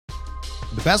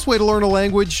The best way to learn a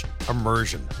language?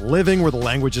 Immersion. Living where the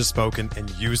language is spoken and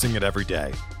using it every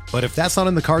day. But if that's not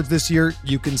in the cards this year,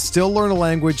 you can still learn a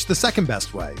language the second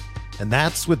best way, and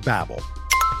that's with Babbel.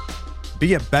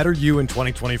 Be a better you in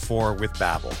 2024 with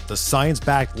Babbel, the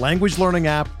science-backed language learning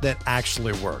app that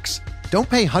actually works. Don't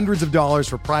pay hundreds of dollars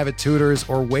for private tutors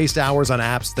or waste hours on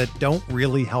apps that don't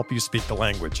really help you speak the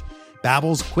language.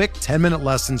 Babbel's quick 10-minute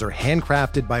lessons are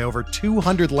handcrafted by over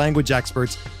 200 language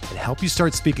experts and help you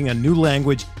start speaking a new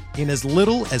language in as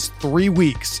little as 3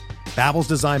 weeks. Babbel's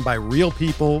designed by real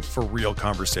people for real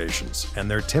conversations,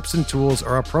 and their tips and tools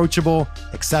are approachable,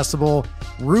 accessible,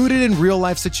 rooted in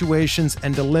real-life situations,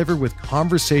 and delivered with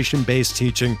conversation-based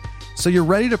teaching, so you're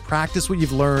ready to practice what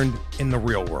you've learned in the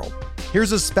real world.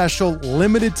 Here's a special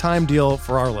limited-time deal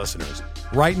for our listeners.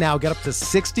 Right now, get up to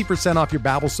 60% off your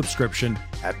Babbel subscription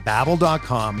at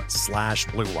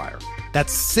babbel.com/Blue Wire.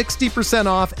 That's 60%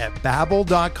 off at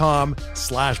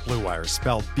babbel.com/Blue Wire,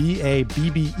 spelled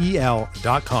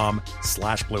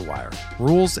BABBEL.com/Blue Wire.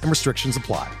 Rules and restrictions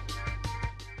apply.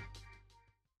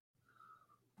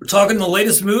 We're talking the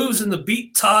latest moves in the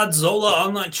Beat Todd Zola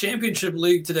Online Championship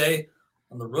League today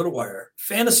on the RotoWire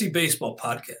Fantasy Baseball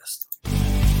Podcast.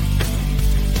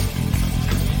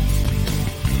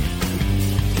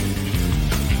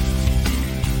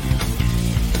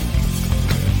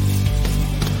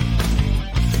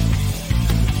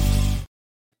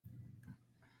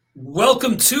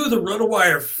 Welcome to the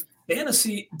RotoWire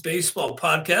Fantasy Baseball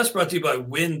Podcast, brought to you by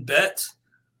WynnBET.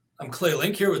 I'm Clay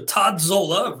Link here with Todd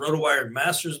Zola of RotoWire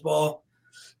Masters Ball.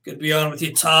 Good to be on with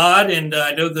you, Todd. And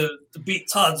I know the Beat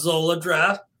Todd Zola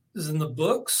draft is in the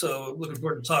book, so looking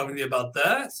forward to talking to you about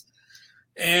that.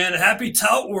 And happy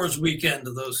Tout Wars weekend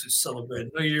to those who celebrate. I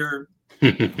know you're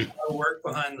work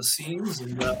behind the scenes,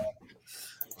 and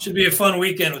should be a fun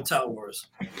weekend with Tout Wars.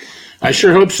 I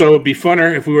sure hope so. It'd be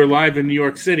funner if we were live in New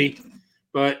York City,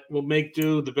 but we'll make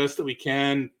do the best that we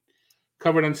can.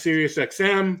 Covered on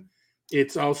SiriusXM.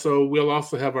 We'll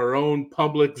also have our own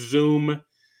public Zoom.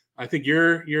 I think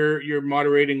you're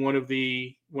moderating one of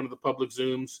the public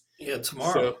Zooms. Yeah,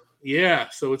 tomorrow.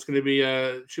 So it's going to be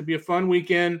should be a fun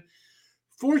weekend.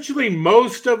 Fortunately,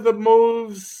 most of the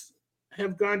moves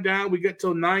have gone down. We get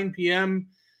till 9 p.m.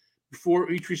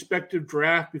 before each respective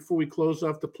draft, before we close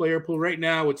off the player pool. Right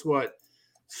now, it's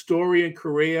Story and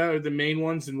Correa are the main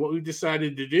ones, and what we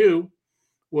decided to do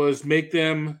was make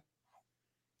them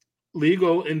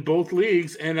legal in both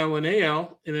leagues, NL and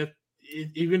AL. And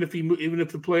even if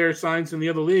the player signs in the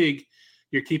other league,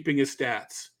 you're keeping his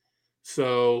stats.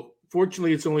 So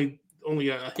fortunately, it's only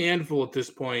a handful at this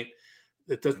point.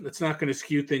 It's not going to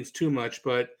skew things too much,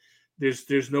 but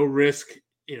there's no risk.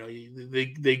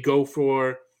 They go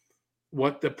for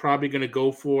what they're probably going to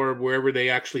go for wherever they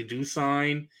actually do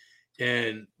sign.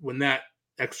 And when that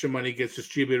extra money gets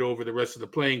distributed over the rest of the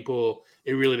playing pool,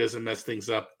 it really doesn't mess things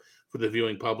up for the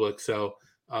viewing public. So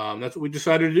that's what we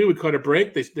decided to do. We caught a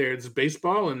break. It's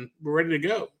baseball, and we're ready to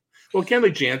go. Well,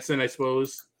 Kenley Jansen, I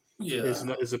suppose,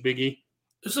 is a biggie.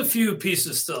 There's a few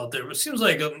pieces still out there, but it seems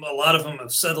like a lot of them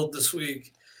have settled this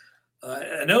week.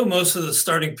 I know most of the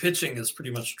starting pitching is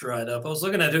pretty much dried up. I was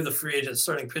looking at who the free agent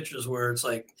starting pitchers were. It's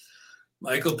like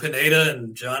Michael Pineda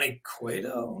and Johnny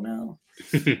Cueto now,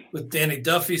 with Danny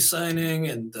Duffy signing,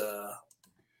 and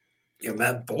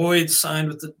Matt Boyd signed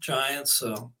with the Giants.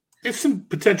 So there's some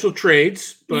potential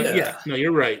trades, but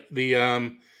you're right.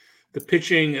 The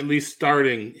pitching, at least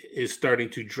is starting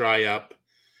to dry up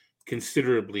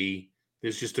considerably.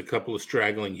 There's just a couple of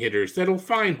straggling hitters that'll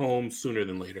find homes sooner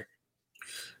than later.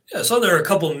 Yeah, so there are a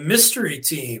couple of mystery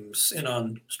teams in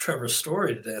on Trevor's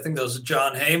story today. I think that was a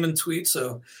John Heyman tweet.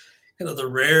 So, the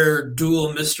rare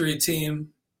dual mystery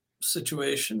team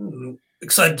situation.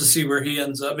 Excited to see where he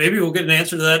ends up. Maybe we'll get an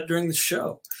answer to that during the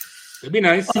show. It'd be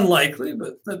nice. Unlikely,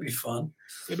 but that'd be fun.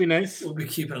 It'd be nice. We'll be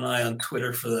keeping an eye on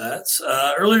Twitter for that.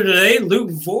 Earlier today,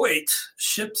 Luke Voit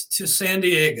shipped to San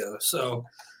Diego. So,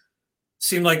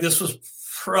 seemed like this was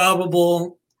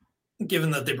probable, given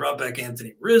that they brought back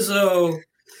Anthony Rizzo.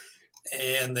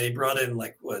 And they brought in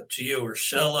Gio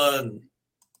Urshela and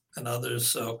others.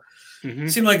 So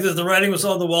it seemed like the writing was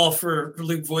on the wall for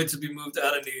Luke Voit to be moved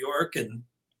out of New York. And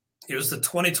he was the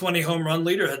 2020 home run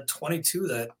leader, had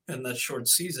 22 in that short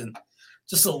season.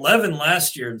 Just 11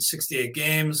 last year in 68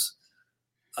 games.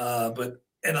 But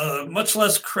in a much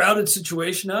less crowded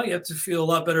situation now, you have to feel a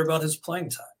lot better about his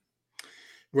playing time.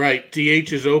 Right.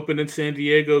 DH is open in San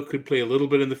Diego, could play a little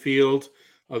bit in the field.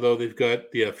 Although they've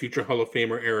got the future Hall of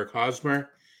Famer Eric Hosmer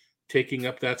taking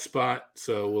up that spot,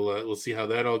 so we'll see how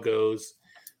that all goes.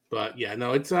 But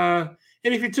it's and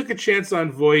if you took a chance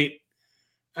on Voit,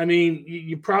 I mean,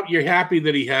 you're happy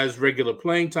that he has regular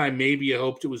playing time. Maybe you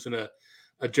hoped it was in a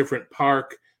a different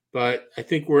park. But I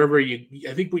think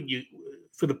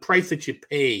for the price that you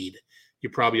paid,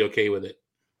 you're probably okay with it.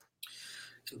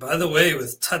 And by the way,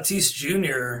 with Tatis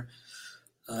Jr.,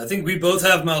 I think we both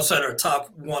have him outside our top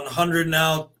 100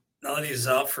 now. Now that he's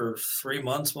out for 3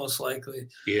 months, most likely.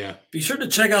 Yeah. Be sure to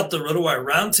check out the RotoWire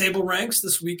Roundtable ranks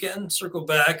this weekend. Circle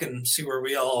back and see where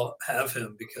we all have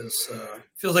him, because it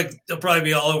feels like they'll probably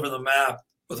be all over the map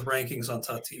with rankings on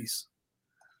Tatis.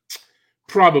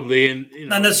 Probably, and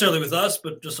not necessarily with us,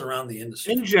 but just around the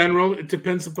industry. In general, it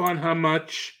depends upon how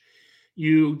much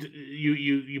you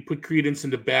put credence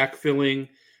into backfilling.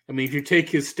 I mean, if you take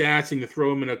his stats and you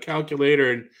throw them in a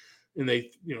calculator and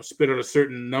they spit out a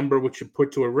certain number which you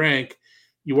put to a rank,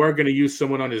 you are going to use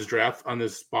someone on his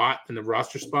spot in the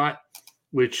roster spot,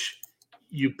 which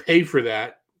you pay for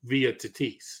that via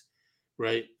Tatis,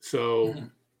 right? So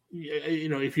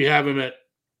if you have him at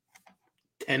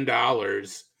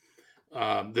 $10,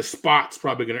 the spot's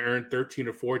probably going to earn 13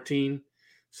 or 14,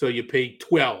 so you pay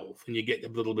 12 and you get a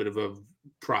little bit of a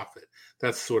profit.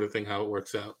 That's the sort of thing how it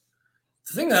works out.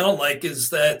 The thing I don't like is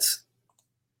that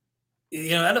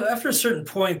after a certain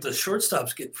point, the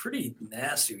shortstops get pretty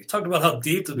nasty. We talked about how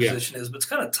deep the position is, but it's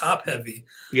kind of top heavy.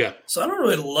 Yeah. So I don't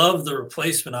really love the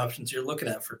replacement options you're looking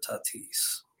at for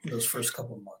Tatis in those first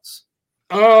couple of months.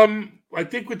 I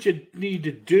think what you need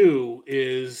to do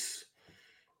is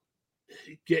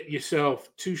get yourself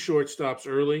 2 shortstops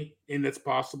early, and that's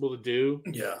possible to do.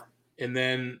 Yeah. And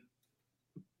then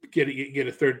get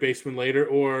a third baseman later,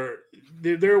 or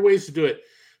there are ways to do it.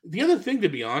 The other thing, to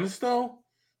be honest, though,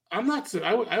 I would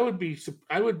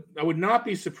not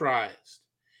be surprised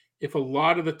if a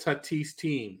lot of the Tatis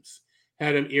teams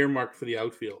had him earmarked for the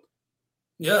outfield.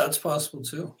 Yeah, that's possible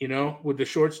too. With the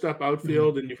shortstop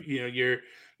outfield, and you're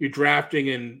drafting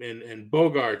and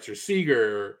Bogarts or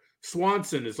Seager or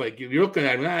Swanson is like, you're looking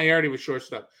at him. I already was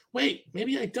shortstop. Wait,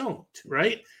 maybe I don't.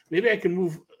 Right? Maybe I can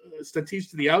move Tatis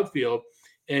to the outfield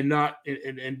and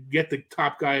get the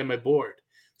top guy on my board.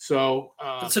 So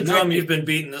that's a drum you've been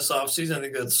beating this offseason. I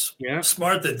think that's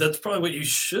smart. That's probably what you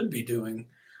should be doing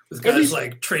with guys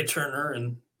like Trey Turner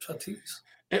and Tatis.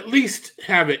 At least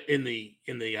have it in the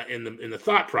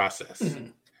thought process,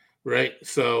 right?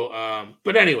 So,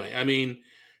 but anyway, I mean,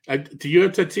 do you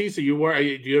have Tatis? Do you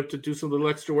have to do some little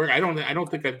extra work? I don't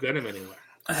think I've got him anywhere.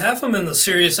 I have him in the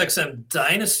SiriusXM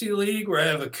Dynasty League where I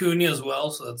have Acuna as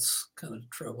well, so that's kind of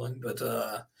troubling. But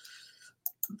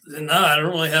no, I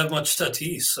don't really have much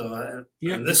Tatis. So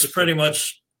this pretty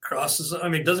much crosses. I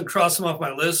mean, it doesn't cross him off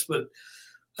my list, but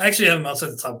I actually have him outside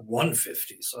the top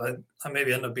 150. So I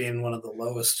maybe end up being one of the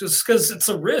lowest just because it's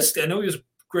a risk. I know he was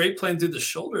great playing through the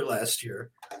shoulder last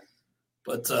year,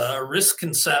 but a risk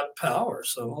can sap power.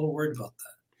 So I'm a little worried about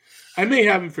that. I may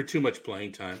have him for too much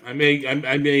playing time. I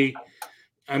may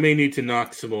need to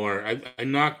knock some more. I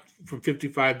knocked from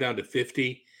 55 down to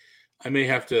 50. I may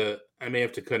have to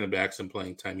cut him back some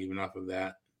playing time even off of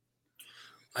that.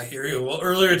 I hear you. Well,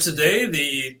 earlier today,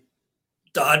 the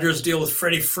Dodgers deal with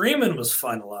Freddie Freeman was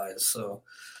finalized. So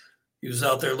he was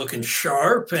out there looking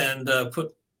sharp and I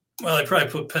probably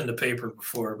put pen to paper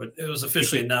before, but it was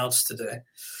officially announced today.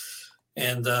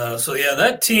 And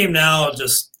that team now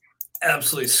just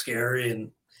absolutely scary.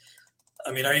 And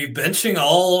I mean, are you benching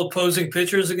all opposing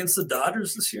pitchers against the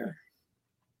Dodgers this year?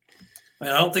 I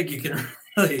mean, I don't think you can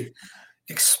really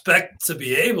expect to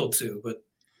be able to, but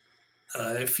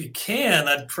if you can,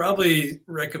 I'd probably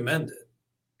recommend it.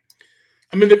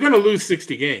 I mean, they're going to lose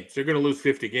 60 games. They're going to lose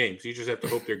 50 games. You just have to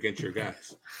hope they're against your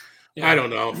guys. Yeah. I don't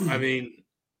know. I mean,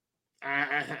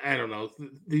 I don't know.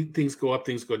 Things go up,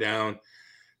 things go down.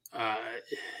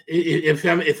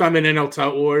 If I'm in NL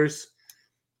Tout Wars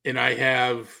and I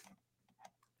have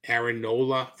Aaron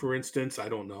Nola, for instance, I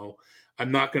don't know.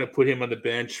 I'm not going to put him on the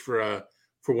bench for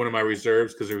one of my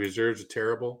reserves because the reserves are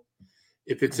terrible.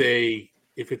 If it's a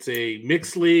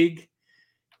mixed league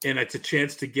and it's a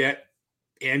chance to get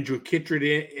Andrew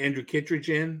Kittredge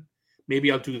in,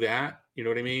 maybe I'll do that. You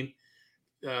know what I mean?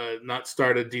 Not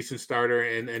start a decent starter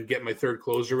and get my third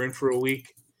closer in for a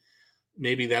week.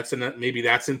 Maybe that's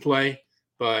in play.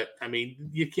 But I mean,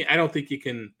 you can't. I don't think you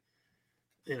can.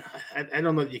 I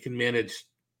don't know that you can manage.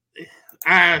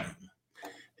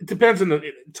 It depends on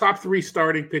the top 3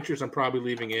 starting pitchers. I'm probably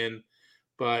leaving in,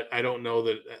 but I don't know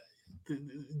that.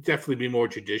 Definitely be more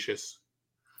judicious.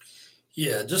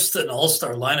 Yeah, just an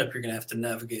all-star lineup you're going to have to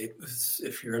navigate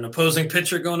if you're an opposing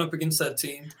pitcher going up against that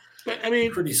team. But I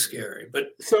mean, pretty scary. But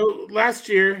so last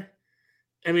year,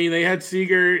 I mean, they had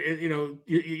Seager.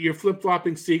 You're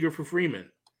flip-flopping Seager for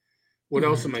Freeman. What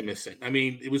else am I missing? I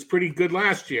mean, it was pretty good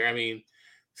last year. I mean,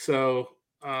 so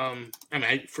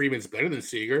Freeman's better than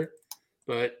Seager,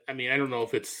 But I mean, I don't know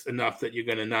if it's enough that you're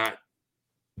going to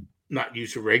not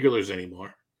use your regulars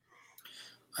anymore.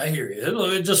 I hear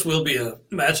you. It just will be a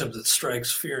matchup that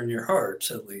strikes fear in your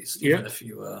heart, at least, even if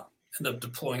you end up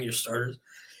deploying your starters.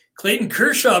 Clayton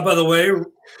Kershaw, by the way,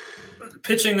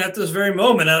 pitching at this very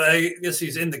moment. I guess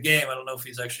he's in the game. I don't know if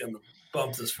he's actually on the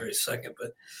bump this very second,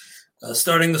 but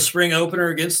starting the spring opener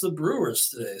against the Brewers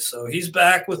today. So he's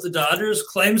back with the Dodgers,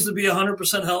 claims to be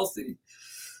 100% healthy,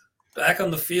 back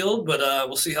on the field, but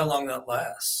we'll see how long that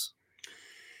lasts.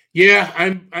 Yeah,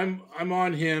 I'm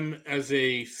on him as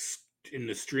in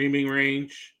the streaming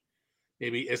range,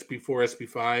 maybe SP4,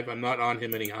 SP5. I'm not on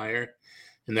him any higher,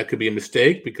 and that could be a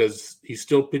mistake because he's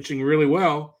still pitching really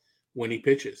well when he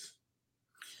pitches.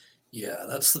 Yeah,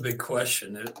 that's the big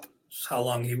question. It's how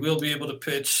long he will be able to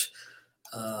pitch.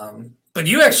 But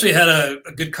you actually had a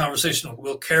good conversation with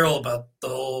Will Carroll about the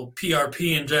whole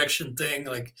PRP injection thing.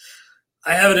 Like,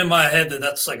 I have it in my head that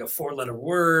that's like a 4-letter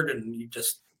word and you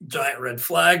just giant red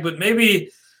flag, but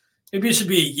maybe it should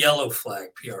be a yellow flag,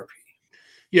 PRP.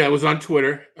 Yeah, it was on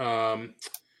Twitter.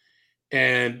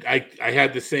 And I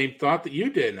had the same thought that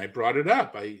you did, and I brought it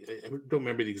up. I don't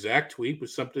remember the exact tweet, but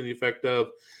something to the effect of,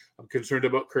 I'm concerned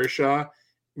about Kershaw,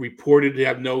 reported to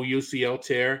have no UCL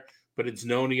tear, but it's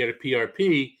known he had a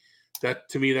PRP. That,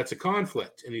 to me, that's a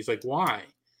conflict. And he's like, why?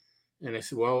 And I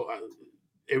said, well,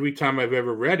 every time I've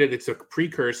ever read it, it's a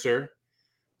precursor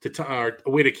or a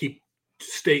way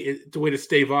to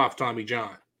stave off Tommy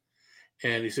John.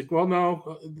 And he said, well,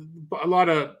 no,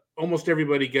 almost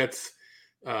everybody gets,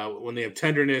 when they have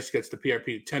tenderness, gets the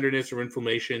PRP, tenderness or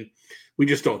inflammation. We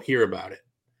just don't hear about it.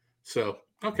 So,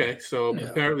 okay. So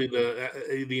apparently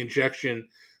the injection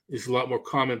is a lot more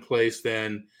commonplace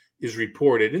than is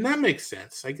reported. And that makes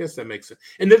sense. I guess that makes sense.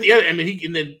 And then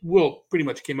and then Will pretty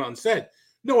much came out and said,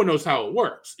 no one knows how it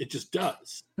works. It just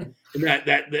does. And that,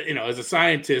 as a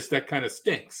scientist, that kind of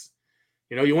stinks.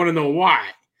 You want to know why.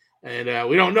 And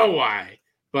we don't know why,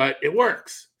 but it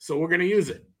works. So we're going to use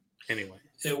it anyway.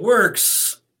 It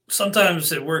works.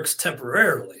 Sometimes it works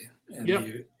temporarily, and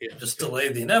you just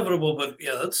delay the inevitable. But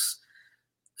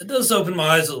it does open my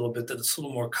eyes a little bit that it's a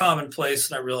little more commonplace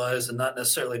than I realize, and not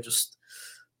necessarily just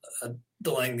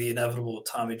delaying the inevitable with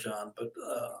Tommy John. But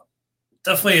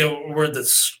definitely a word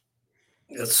that's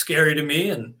scary to me,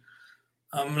 and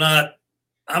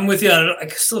I'm with you. I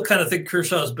still kind of think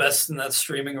Kershaw is best in that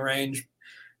streaming range,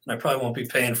 and I probably won't be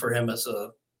paying for him as a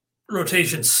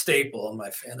rotation staple on my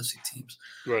fantasy teams.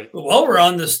 Right. But while we're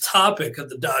on this topic of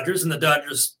the Dodgers and the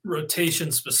Dodgers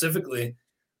rotation specifically, I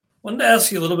wanted to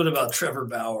ask you a little bit about Trevor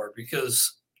Bauer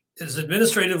because his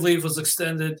administrative leave was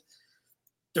extended.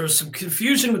 There was some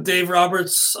confusion with Dave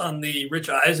Roberts on the Rich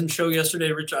Eisen show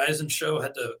yesterday. Rich Eisen show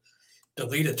had to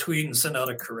delete a tweet and send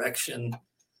out a correction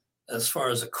as far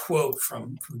as a quote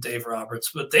from Dave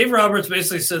Roberts. But Dave Roberts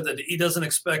basically said that he doesn't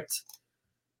expect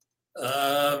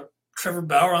Trevor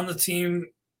Bauer on the team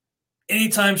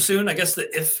anytime soon. I guess the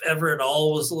if ever at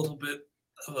all was a little bit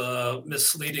of a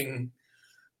misleading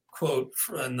quote,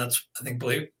 and that's, I think,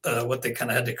 what they kind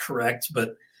of had to correct.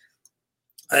 But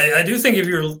I do think if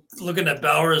you're looking at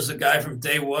Bauer as a guy from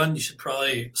day one, you should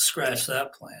probably scratch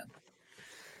that plan.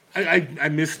 I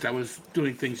missed. I was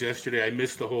doing things yesterday. I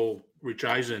missed the whole Rich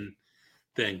Eisen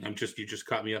thing. You just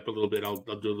caught me up a little bit. I'll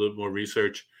do a little more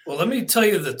research. Well, let me tell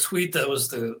you the tweet that was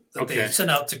they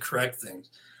sent out to correct things.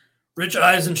 Rich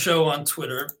Eisen show on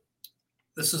Twitter.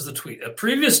 This is the tweet. A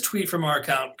previous tweet from our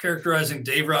account characterizing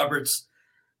Dave Roberts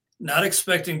not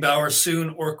expecting Bauer soon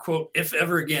or quote if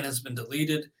ever again has been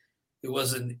deleted. It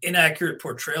was an inaccurate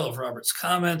portrayal of Roberts'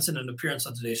 comments in an appearance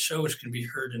on today's show, which can be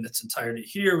heard in its entirety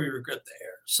here. We regret the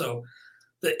error. So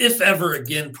the if ever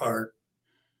again part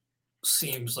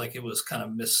seems like it was kind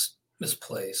of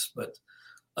misplaced, but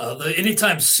the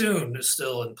anytime soon is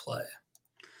still in play.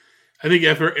 I think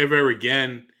ever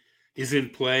again is in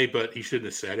play, but he shouldn't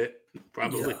have said it.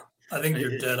 Probably. Yeah, I think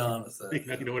you're dead on with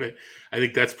that. You know what? I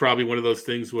think that's probably one of those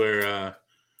things where,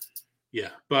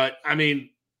 but I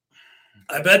mean,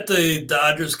 I bet the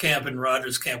Dodgers camp and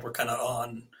Rogers camp were kind of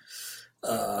on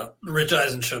Rich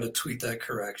Eisen show to tweet that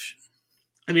correction.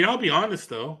 I mean, I'll be honest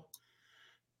though.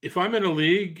 If I'm in a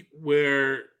league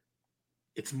where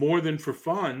it's more than for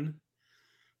fun,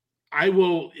 I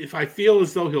will, if I feel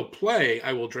as though he'll play,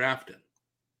 I will draft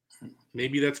him.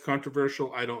 Maybe that's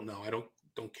controversial. I don't know. I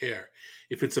don't care.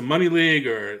 If it's a money league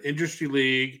or an industry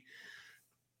league,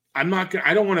 I'm not going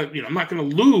to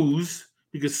lose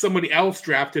because somebody else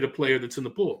drafted a player that's in the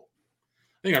pool.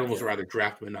 I think I'd almost rather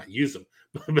draft him and not use him.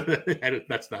 But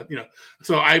that's not,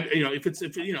 so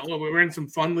if we're in some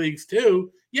fun leagues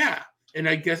too. Yeah. And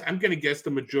I guess I'm going to guess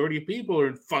the majority of people are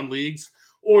in fun leagues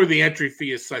or the entry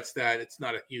fee is such that it's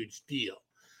not a huge deal.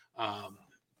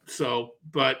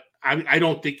 But I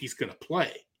don't think he's going to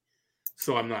play.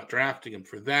 So I'm not drafting him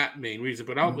for that main reason.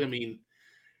 But I'm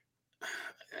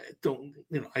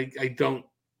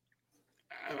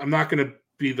not going to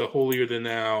be the holier than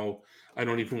thou. I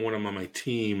don't even want him on my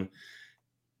team.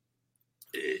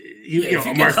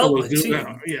 Marco will do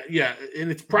that. Yeah. And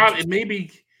it's probably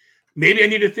maybe I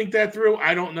need to think that through.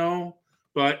 I don't know.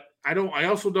 But I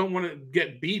also don't want to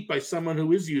get beat by someone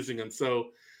who is using him. So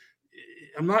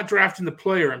I'm not drafting the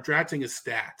player. I'm drafting his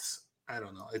stats. I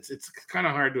don't know. It's kind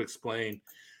of hard to explain,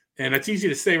 and it's easy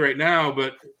to say right now.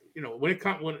 But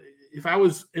if I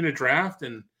was in a draft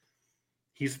and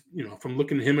he's, if I'm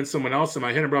looking at him and someone else in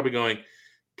my head, I'm probably going,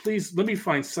 please let me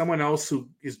find someone else who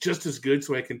is just as good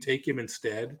so I can take him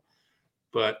instead.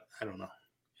 But I don't know.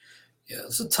 Yeah,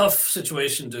 it's a tough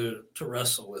situation to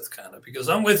wrestle with, kind of, because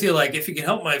I'm with you. Like, if he can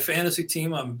help my fantasy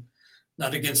team, I'm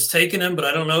not against taking him, but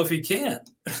I don't know if he can.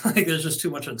 Like, there's just too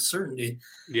much uncertainty.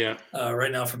 Yeah.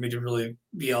 Right now for me to really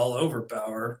be all over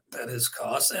Bauer at his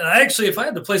cost. And if I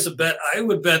had to place a bet, I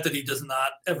would bet that he does not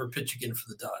ever pitch again for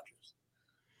the Dodgers.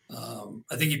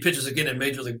 I think he pitches again in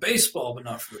Major League Baseball, but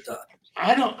not for the Dodgers.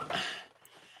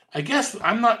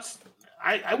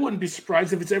 I wouldn't be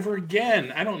surprised if it's ever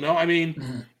again. I don't know. I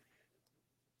mean,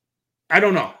 I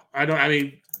don't know.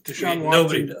 Deshaun Watson.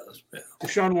 Nobody does. Yeah.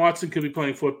 Deshaun Watson could be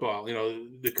playing football.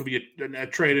 There could be a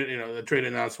trade. A trade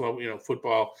announced. Well,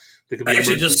 football. I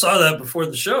actually just saw that before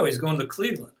the show. He's going to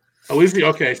Cleveland. Oh, is he?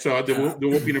 Okay, so there won't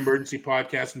be an emergency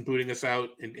podcast and booting us out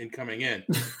and coming in.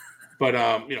 But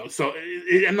so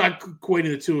I'm not equating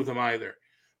the two of them either.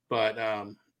 But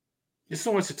there's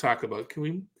so much to talk about. Can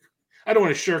we? I don't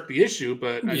want to shirk the issue,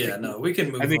 but we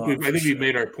can move on. I think we've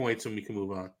made our points and we can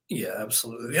move on. Yeah,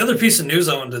 absolutely. The other piece of news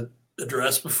I wanted to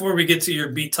address before we get to your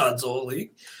Beat Todd Zola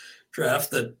League draft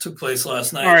that took place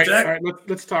last night. All right.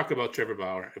 Let's talk about Trevor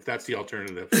Bauer, if that's the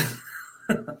alternative.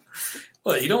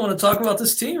 Well, you don't want to talk about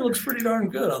this team? It looks pretty darn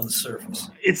good on the surface.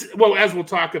 As we'll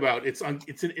talk about,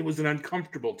 it was an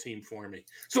uncomfortable team for me.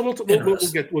 So we'll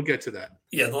get to that.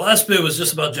 Yeah, the last bit was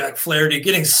just about Jack Flaherty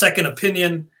getting second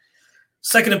opinion.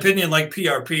 Second opinion, like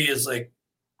PRP, is like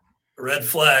a red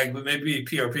flag, but maybe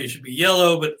PRP should be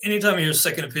yellow. But anytime you hear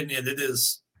second opinion, it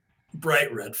is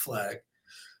bright red flag,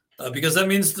 because that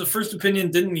means the first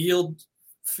opinion didn't yield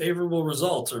favorable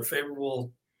results or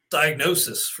favorable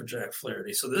diagnosis for Jack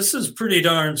Flaherty. So this is pretty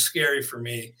darn scary for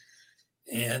me,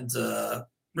 and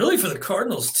really for the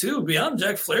Cardinals too. Beyond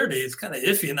Jack Flaherty, it's kind of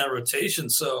iffy in that rotation.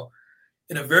 So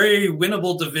in a very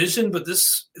winnable division, but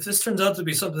if this turns out to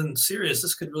be something serious,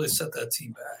 this could really set that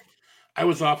team back. I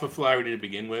was off of Flaherty to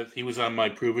begin with. He was on my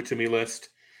prove it to me list.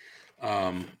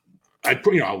 I'll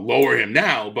lower him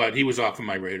now, but he was off of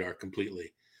my radar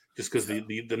completely, just because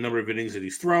the number of innings that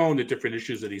he's thrown, the different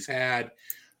issues that he's had.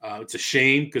 It's a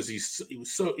shame because he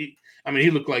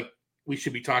looked like we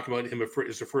should be talking about him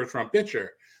as a first round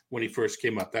pitcher when he first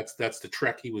came up. That's the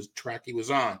track he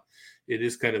was on. It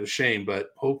is kind of a shame, but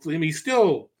hopefully, he's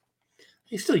still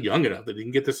young enough that he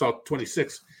can get this all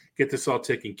 26, get this all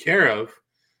taken care of.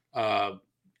 We'll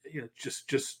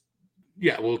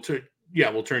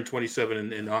turn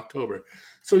 27 in October.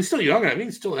 So he's still young. He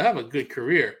can still have a good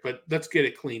career, but let's get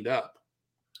it cleaned up.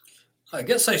 I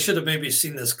guess I should have maybe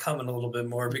seen this coming a little bit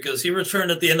more, because he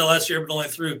returned at the end of last year, but only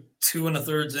threw 2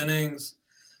 1/3 innings,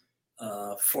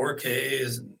 4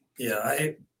 Ks. And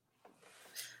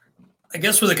I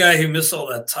guess with a guy who missed all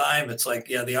that time, it's like,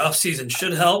 the offseason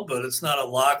should help, but it's not a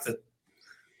lock that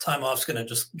time off's going to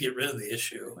just get rid of the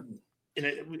issue. And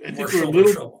I think we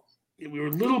were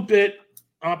a little bit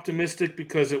optimistic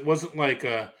because it wasn't like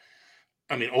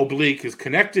oblique is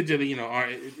connected to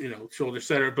the shoulder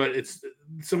center, but it's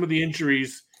some of the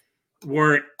injuries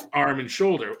weren't arm and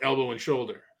shoulder, elbow and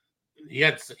shoulder. He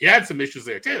had some issues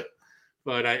there too,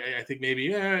 but I think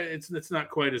maybe it's not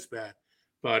quite as bad.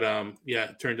 But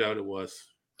it turned out it was.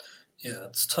 Yeah,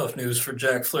 it's tough news for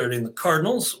Jack Flaherty and the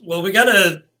Cardinals. Well, we got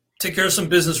to take care of some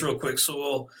business real quick, so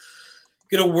we'll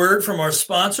get a word from our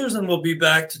sponsors, and we'll be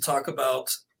back to talk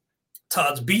about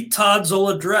Todd's Beat Todd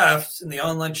Zola draft in the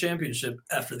online championship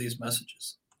after these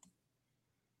messages.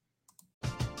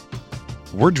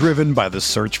 We're driven by the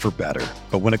search for better.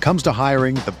 But when it comes to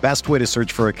hiring, the best way to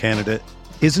search for a candidate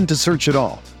isn't to search at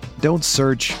all. Don't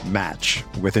search, match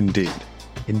with Indeed.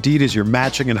 Indeed is your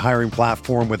matching and hiring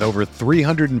platform with over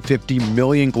 350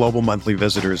 million global monthly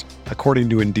visitors, according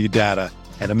to Indeed data,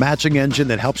 and a matching engine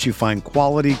that helps you find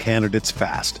quality candidates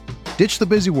fast. Ditch the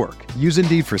busy work. Use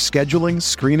Indeed for scheduling,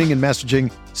 screening, and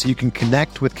messaging so you can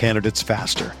connect with candidates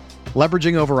faster.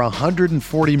 Leveraging over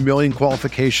 140 million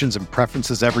qualifications and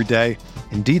preferences every day,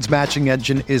 Indeed's matching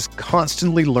engine is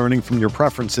constantly learning from your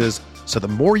preferences, so the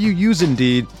more you use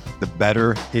Indeed, the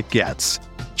better it gets.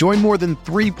 Join more than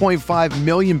 3.5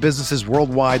 million businesses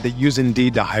worldwide that use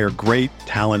Indeed to hire great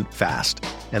talent fast.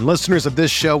 And listeners of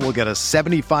this show will get a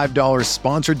 $75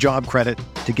 sponsored job credit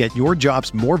to get your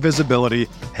jobs more visibility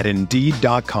at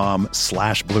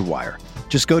Indeed.com/Blue Wire.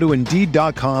 Just go to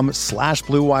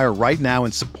Indeed.com/Blue Wire right now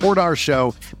and support our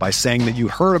show by saying that you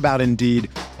heard about Indeed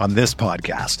on this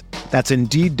podcast. That's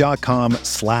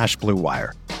Indeed.com/Blue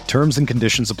Wire. Terms and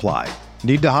conditions apply.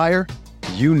 Need to hire?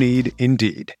 You need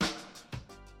Indeed.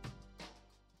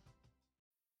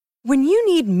 When you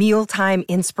need mealtime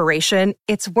inspiration,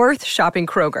 it's worth shopping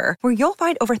Kroger, where you'll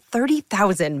find over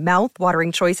 30,000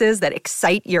 mouth-watering choices that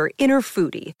excite your inner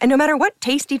foodie. And no matter what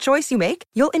tasty choice you make,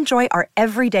 you'll enjoy our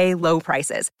everyday low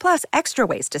prices, plus extra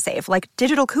ways to save, like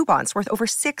digital coupons worth over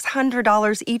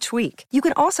 $600 each week. You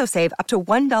can also save up to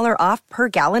 $1 off per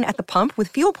gallon at the pump with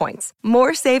fuel points.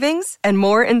 More savings and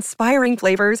more inspiring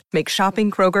flavors make shopping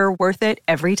Kroger worth it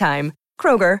every time.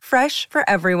 Kroger, fresh for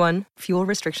everyone. Fuel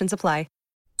restrictions apply.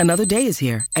 Another day is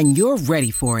here, and you're ready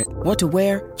for it. What to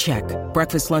wear? Check.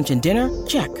 Breakfast, lunch, and dinner?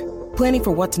 Check. Planning for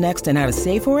what's next and how to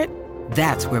save for it?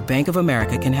 That's where Bank of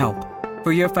America can help.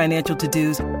 For your financial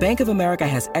to-dos, Bank of America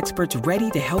has experts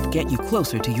ready to help get you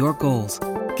closer to your goals.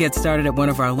 Get started at one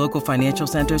of our local financial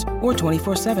centers or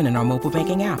 24/7 in our mobile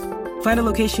banking app. Find a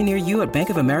location near you at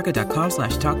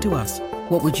bankofamerica.com/talktous.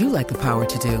 What would you like the power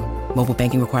to do? Mobile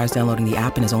banking requires downloading the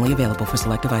app and is only available for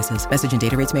select devices. Message and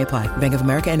data rates may apply. Bank of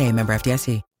America N.A., member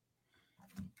FDIC.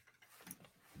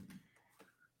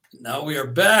 Now we are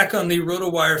back on the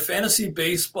RotoWire Fantasy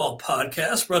Baseball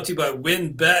Podcast, brought to you by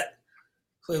WynnBET.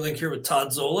 Clay Link here with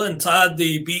Todd Zola. And Todd,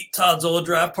 the Beat Todd Zola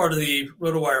draft, part of the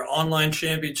RotoWire Online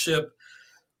Championship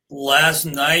last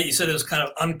night. You said it was kind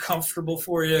of uncomfortable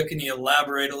for you. Can you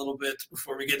elaborate a little bit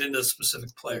before we get into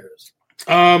specific players?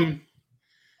 I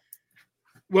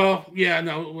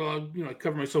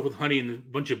cover myself with honey and a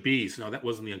bunch of bees. No, that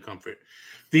wasn't the uncomfort.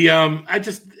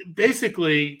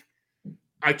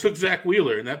 I took Zach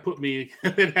Wheeler, and that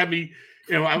had me,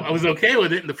 I was okay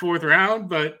with it in the fourth round,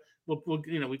 but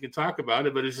we can talk about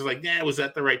it, but it's just like, was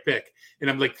that the right pick? And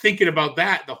I'm like thinking about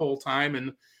that the whole time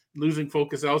and losing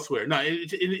focus elsewhere. No,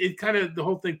 it kind of, the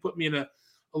whole thing put me in a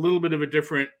little bit of a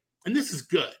different, and this is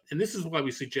good. And this is why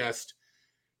we suggest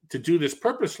to do this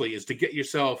purposely, is to get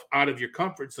yourself out of your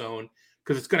comfort zone,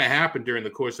 because it's going to happen during the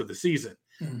course of the season.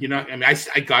 Mm-hmm.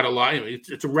 I got a lot.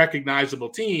 It's a recognizable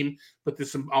team, but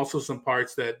there's also some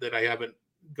parts that I haven't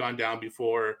gone down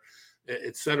before,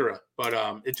 et cetera. But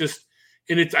I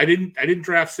didn't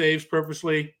draft saves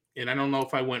purposely, and I don't know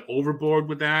if I went overboard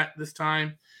with that this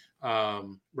time.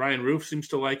 Ryan Roof seems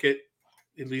to like it.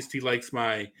 At least he likes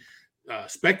my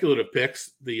speculative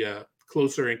picks, the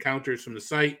closer encounters from the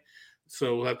site.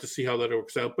 So we'll have to see how that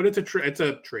works out. But it's a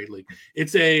trade league.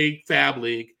 It's a fab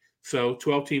league. So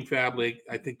 12-team fab league.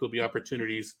 I think there'll be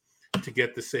opportunities to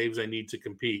get the saves I need to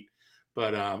compete.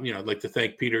 But I'd like to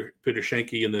thank Peter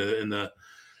Schenke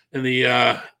and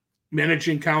the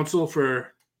managing council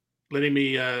for letting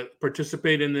me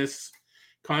participate in this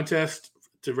contest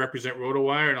to represent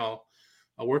RotoWire, and I'll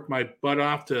work my butt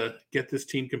off to get this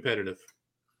team competitive.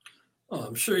 Well,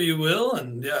 I'm sure you will,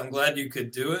 and I'm glad you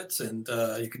could do it, and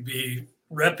you could be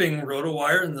repping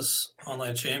RotoWire in this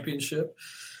online championship.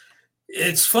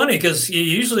 It's funny because you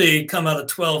usually come out of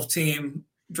 12-team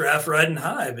draft riding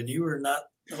high, but you were not.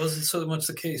 That wasn't so much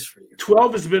the case for you.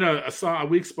 12 has been a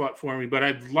weak spot for me, but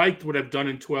I've liked what I've done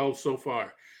in 12 so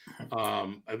far.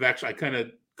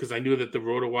 Because I knew that the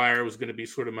RotoWire was going to be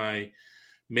sort of my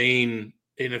main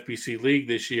NFBC league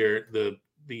this year, the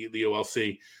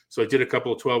OLC. So I did a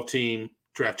couple of 12-team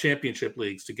draft championship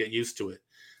leagues to get used to it.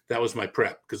 That was my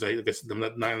prep, because I guess I'm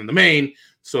not in the main.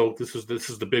 So this is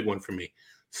the big one for me.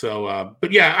 So, I'm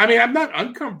not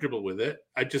uncomfortable with it.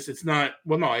 I'm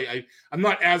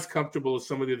not as comfortable as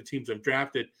some of the other teams I've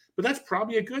drafted, but that's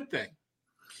probably a good thing.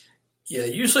 Yeah,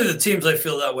 usually the teams I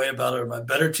feel that way about are my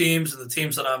better teams, and the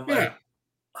teams that I'm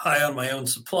high on my own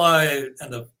supply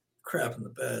end up crap in the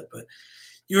bed. But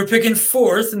you were picking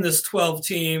fourth in this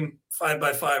 12-team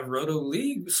 5x5 Roto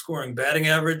League, scoring batting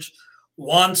average.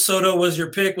 Juan Soto was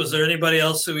your pick. Was there anybody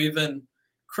else who even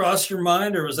crossed your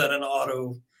mind, or was that an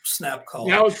auto snap call?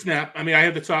 Yeah, it was snap. I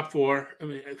had the top four.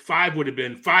 Five would have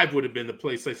been the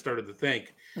place I started to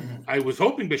think. Mm-hmm. I was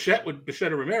hoping Bichette or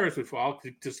Ramirez would fall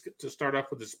to start off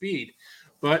with the speed,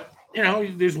 but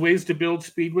there's ways to build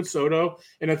speed with Soto,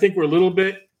 and I think we're a little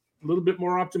bit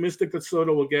more optimistic that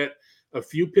Soto will get a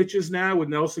few pitches now with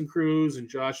Nelson Cruz and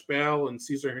Josh Bell and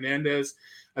Cesar Hernandez,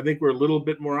 I think we're a little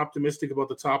bit more optimistic about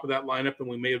the top of that lineup than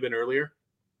we may have been earlier.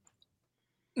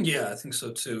 Yeah, I think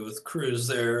so too, with Cruz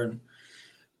there. And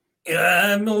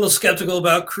yeah, I'm a little skeptical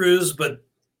about Cruz, but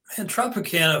man,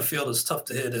 Tropicana field is tough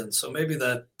to hit in, so maybe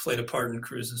that played a part in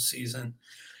Cruz's season.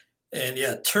 And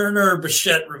yeah, Turner,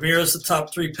 Bichette, Ramirez, the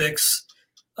top 3 picks.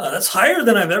 That's higher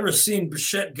than I've ever seen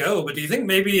Bichette go. But do you think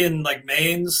maybe in like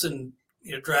mains and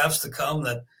drafts to come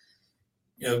that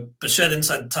Bichette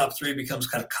inside the top 3 becomes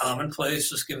kind of commonplace,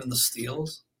 just given the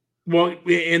steals? Well,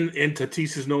 and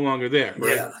Tatis is no longer there,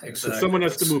 right? Yeah, exactly. So someone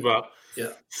has to move up.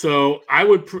 Yeah. So I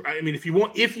would. I mean, if you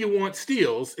want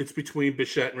steals, it's between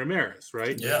Bichette and Ramirez,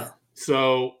 right? Yeah.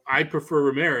 So I prefer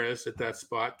Ramirez at that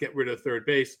spot. Get rid of third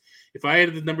base. If I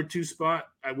had the number 2 spot,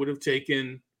 I would have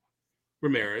taken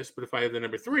Ramirez. But if I had the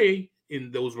number 3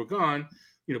 and those were gone,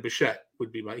 Bichette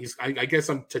would be my. I guess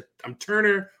I'm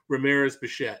Turner, Ramirez,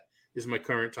 Bichette is my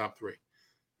current top 3.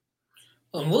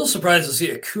 I'm a little surprised to see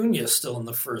Acuna still in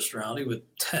the first round. He went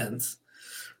 10th.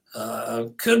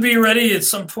 Could be ready at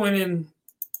some point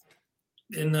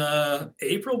in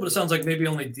April, but it sounds like maybe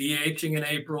only DHing in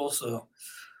April. So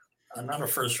not a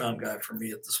first round guy for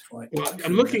me at this point. Well,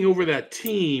 I'm looking over that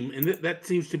team, and that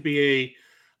seems to be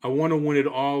a want to win it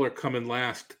all or come in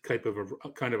last type of a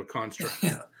kind of a construct.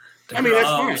 Yeah. I mean, that's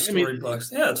fine. It's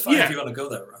fine if you want to go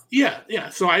that route. Yeah.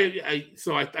 So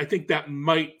I think that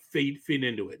might feed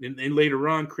into it. And later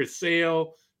on, Chris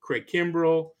Sale, Craig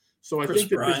Kimbrell. So I think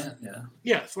Bryant,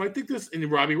 So I think this,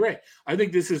 and Robbie Ray. I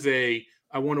think this is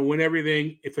I want to win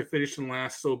everything. If I finish in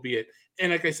last, so be it.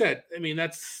 And like I said, I mean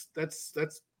that's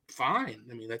fine.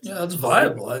 I mean that's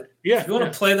viable. If you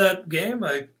want to play that game,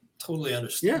 I totally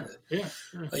understand it. Yeah.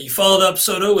 You followed up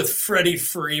Soto with Freddie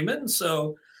Freeman.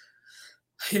 So,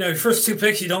 your first 2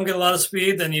 picks, you don't get a lot of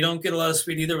speed. Then you don't get a lot of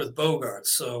speed either with Bogaerts.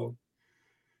 So,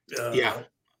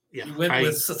 you went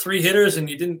with the 3 hitters and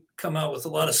you didn't come out with a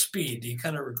lot of speed. Do you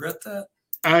kind of regret that?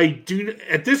 I do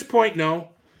at this point, no.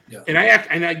 Yeah. And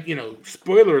I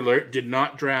spoiler alert, did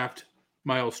not draft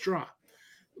Myles Straw,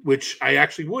 which I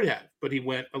actually would have, but he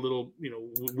went a little,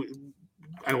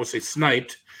 I don't want to say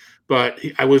sniped, but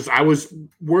I was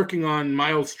working on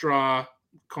Myles Straw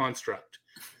construct.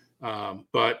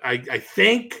 But I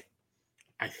think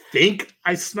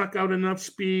I snuck out enough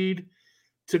speed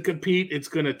to compete. It's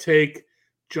going to take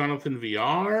Jonathan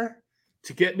VR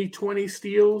to get me 20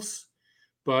 steals,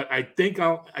 but I think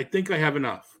I have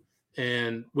enough.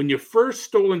 And when your first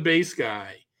stolen base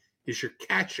guy is your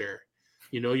catcher,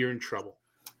 you're in trouble.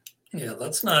 Yeah,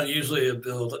 that's not usually a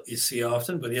build that you see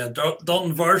often, but yeah,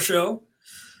 Dalton Varsho,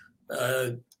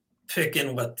 pick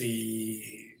in the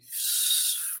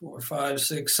 4, 5,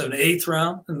 6, 7, 8th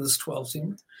round in this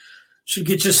 12-teamer. Should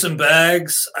get you some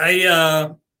bags.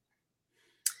 I'm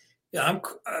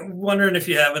wondering if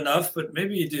you have enough, but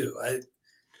maybe you do. I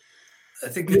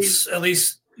think it's at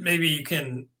least maybe you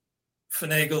can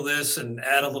finagle this and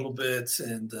add a little bit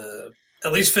and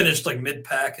at least finish like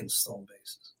mid-pack in stolen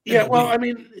bases. Yeah, well, I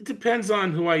mean, it depends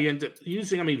on who I end up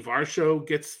using. I mean, Varsho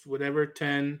gets whatever,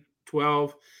 10,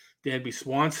 12. Danby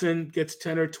Swanson gets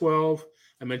 10 or 12.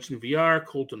 I mentioned VR.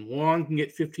 Colton Wong can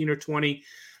get 15 or 20.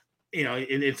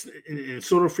 And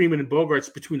Soto, Freeman, and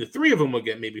Bogaerts, between the 3 of them will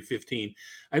get maybe 15.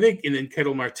 I think, and then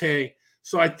Ketel Marte.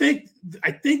 So I think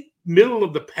middle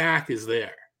of the pack is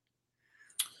there.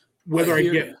 Whether I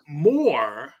get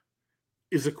more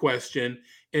is a question.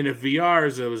 And if VR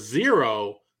is a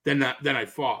 0, then I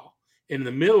fall. And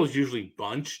the middle is usually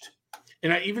bunched.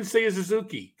 And I even say a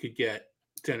Suzuki could get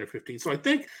 10 or 15. So I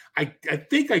think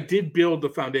I did build the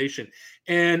foundation.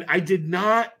 And I did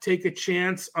not take a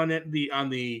chance on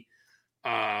the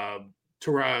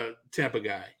Tampa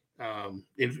guy,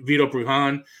 in Vito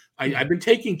Brujan. I've been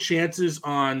taking chances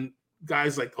on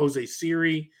guys like Jose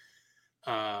Siri,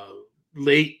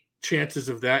 late chances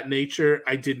of that nature.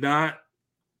 I did not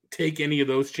take any of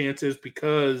those chances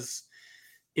because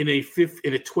in a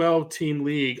 12-team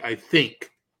league, I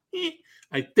think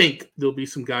there'll be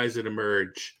some guys that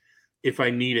emerge if I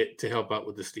need it to help out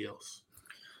with the steals.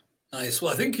 Nice.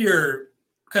 Well, I think your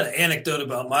kind of anecdote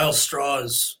about Myles Straw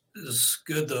is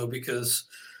good, though, because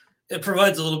it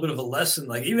provides a little bit of a lesson.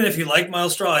 Like, even if you like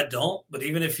Myles Straw, I don't, but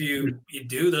even if you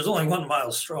do, there's only one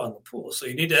Myles Straw in the pool. So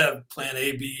you need to have plan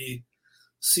A, B,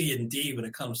 C, and D when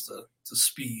it comes to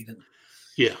speed. And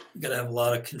yeah, you got to have a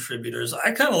lot of contributors.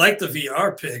 I kind of like the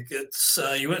VR pick. It's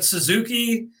you went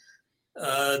Suzuki,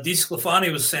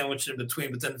 DeSclafani was sandwiched in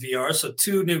between, but then VR. So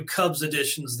 2 new Cubs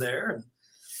additions there. And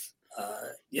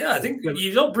I think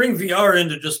you don't bring VR in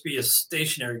to just be a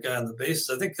stationary guy on the bases.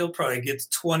 I think he'll probably get to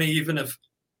 20, even if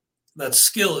that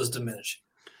skill is diminishing.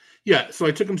 Yeah, so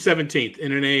I took him 17th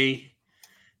in an A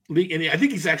league, and I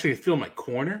think he's actually fill my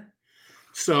corner.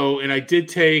 So, and I did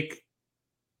take,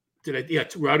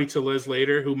 Rowdy Tellez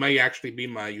later, who may actually be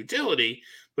my utility,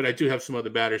 but I do have some other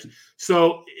batters.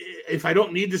 So if I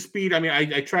don't need the speed, I mean,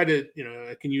 I try to,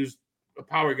 I can use a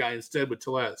power guy instead with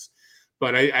Tellez,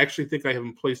 but I actually think I have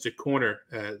him placed at corner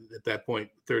at that point,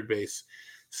 third base.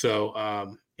 So,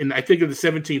 and I think of the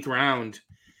 17th round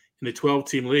in the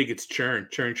 12-team league, it's churn.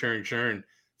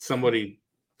 Somebody,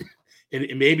 and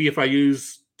maybe if I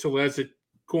use Tellez at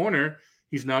corner,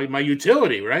 he's now my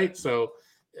utility, right? So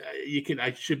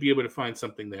I should be able to find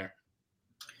something there.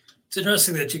 It's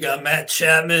interesting that you got Matt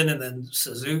Chapman and then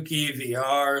Suzuki,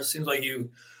 VR. Seems like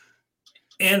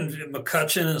and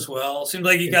McCutchen as well. Seems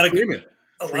like you got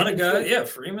a lot of guys. Yeah,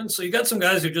 Freeman. So you got some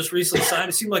guys who just recently signed.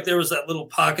 It seemed like there was that little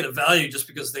pocket of value just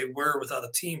because they were without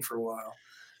a team for a while.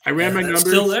 I ran my numbers.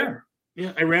 Still there.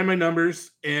 Yeah, I ran my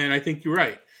numbers, and I think you're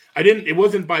right. It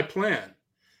wasn't by plan.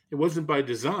 It wasn't by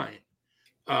design.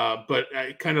 But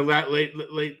I kind of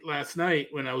late last night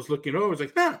when I was looking over, I was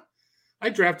like, I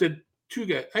drafted 2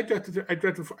 guys. I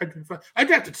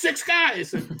drafted 6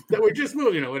 guys that were just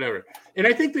moving, whatever. And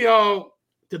I think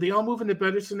did they all move into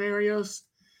better scenarios?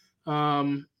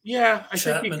 Yeah, I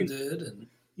Chapman think did. And...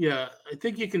 Yeah, I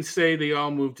think you can say they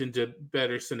all moved into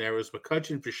better scenarios.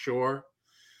 McCutchen for sure.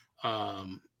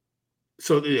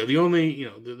 So the only,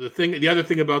 the other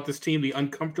thing about this team, the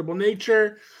uncomfortable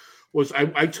nature was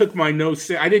I took my no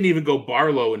save. I didn't even go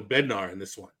Barlow and Bednar in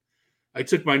this one. I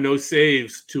took my no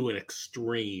saves to an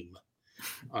extreme.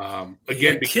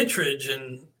 Again, Kittredge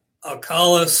and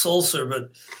Alcala, Sulcer,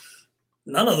 but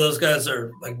none of those guys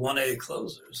are like 1A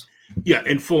closers. Yeah,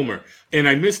 and Fulmer. And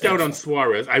I missed out on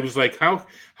Suarez. I was like, how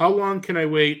long can I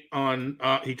wait on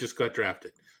he just got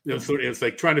drafted? So it's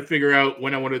like trying to figure out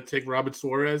when I wanted to take Robert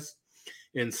Suarez,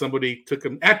 and somebody took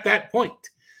him at that point.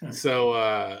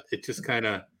 So it just kind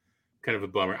of a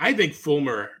bummer. I think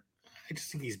Fulmer, I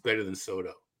just think he's better than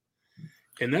Soto.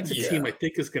 And that's a team I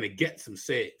think is going to get some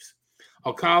saves.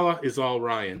 Alcala is all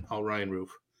Ryan Roof.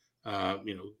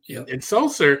 And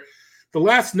Sulcer, the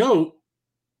last note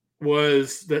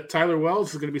was that Tyler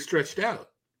Wells is going to be stretched out.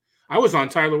 I was on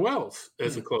Tyler Wells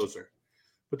as a closer,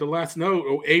 but the last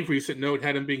note, a recent note,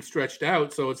 had him being stretched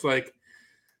out. So it's like,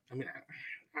 I mean,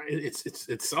 it's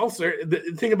Sulcer.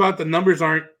 The thing about the numbers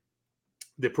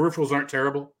the peripherals aren't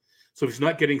terrible. So if he's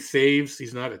not getting saves,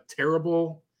 he's not a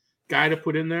terrible guy to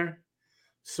put in there.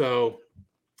 So,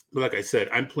 like I said,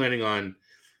 I'm planning on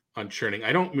churning.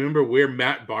 I don't remember where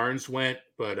Matt Barnes went,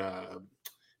 but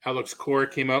Alex Cora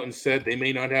came out and said they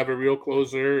may not have a real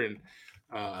closer, and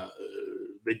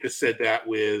they just said that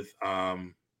with LA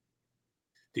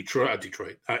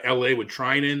with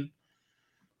Trinan.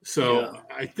 So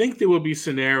I think there will be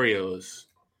scenarios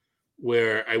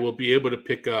where I will be able to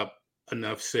pick up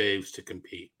enough saves to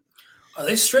compete. Are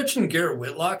they stretching Garrett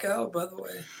Whitlock out, by the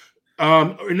way?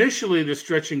 Initially, they're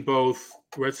stretching both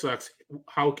Red Sox,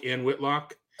 Houck and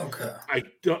Whitlock. Okay.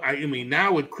 I mean,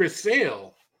 now with Chris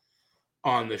Sale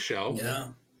on the shelf,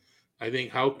 I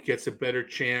think Houck gets a better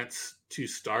chance to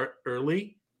start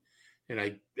early, and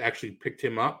I actually picked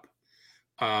him up.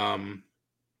 I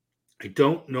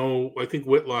don't know. I think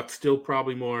Whitlock's still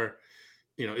probably more,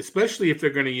 especially if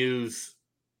they're going to use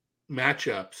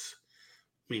matchups.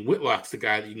 I mean, Whitlock's the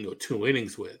guy that you can go 2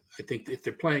 innings with. I think if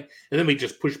they're playing, and then we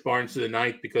just push Barnes to the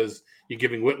 9th because you're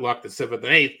giving Whitlock the 7th and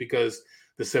 8th because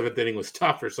the 7th inning was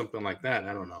tough or something like that.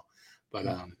 I don't know. But,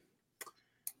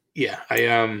 the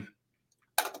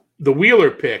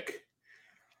Wheeler pick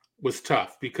was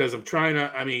tough because I'm trying to,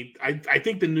 I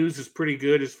think the news is pretty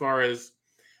good as far as,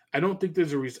 I don't think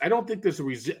there's a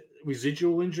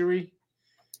residual injury,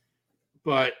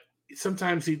 but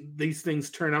sometimes these things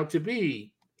turn out to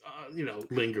be,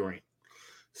 lingering.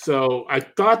 So I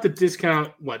thought the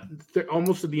discount,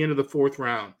 almost at the end of the 4th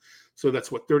round. So that's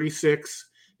 36.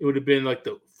 It would have been like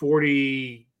the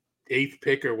 48th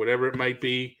pick or whatever it might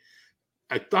be.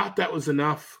 I thought that was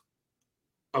enough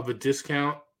of a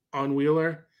discount on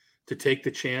Wheeler to take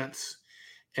the chance.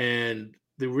 And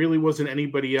there really wasn't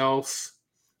anybody else.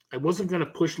 I wasn't going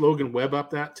to push Logan Webb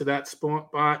up to that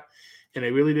spot. And I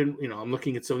really didn't, I'm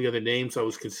looking at some of the other names. I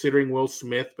was considering Will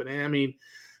Smith, but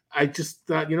I just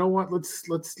thought, you know what, let's,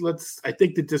 I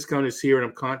think the discount is here and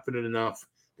I'm confident enough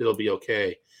that it'll be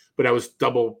okay. But I was I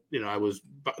was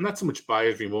not so much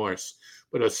buyer's remorse,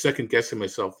 but I was second guessing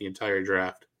myself the entire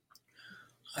draft.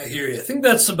 I hear you. I think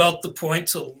that's about the point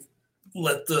to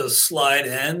let the slide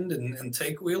end and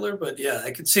take Wheeler. But yeah,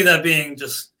 I could see that being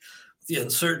just the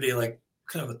uncertainty, like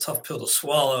kind of a tough pill to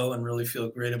swallow and really feel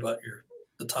great about your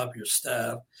the top of your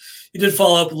staff. You did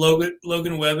follow up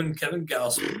Logan Webb and Kevin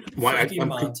Gausman. I'm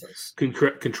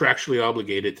contractually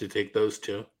obligated to take those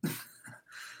two.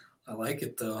 I like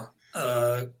it, though.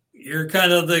 You're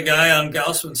kind of the guy on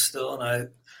Gausman still, and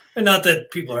not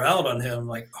that people are out on him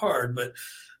like hard, but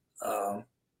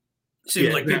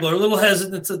seems like people are a little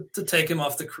hesitant to take him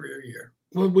off the career year.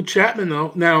 Well, with Chapman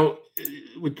though, now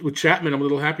with Chapman, I'm a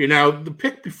little happier. Now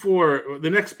the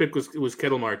next pick was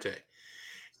Ketel Marte,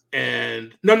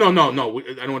 and no, I don't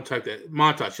want to type that.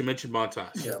 Montas, you mentioned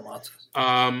Montas. Yeah, Montas.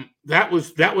 That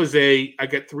was I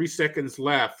got 3 seconds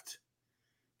left.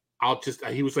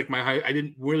 He was like my high. I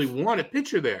didn't really want a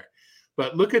pitcher there,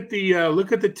 but look at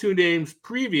the two names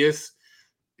previous,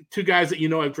 two guys that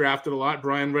I've drafted a lot,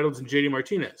 Brian Reynolds and JD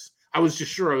Martinez. I was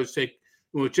just sure I would take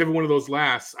whichever one of those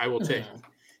lasts I will take.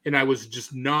 And I was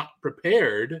just not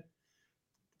prepared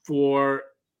for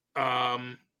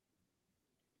the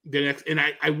next. And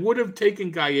I would have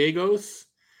taken Gallegos,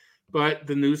 but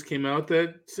the news came out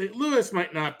that St. Louis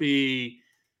might not be,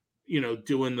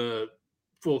 doing the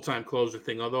full-time closer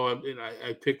thing. Although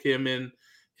I picked him in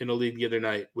a league the other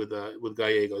night with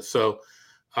Gallegos. So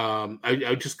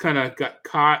I just kind of got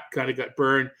caught, kind of got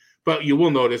burned. But you will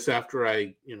notice after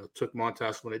I, took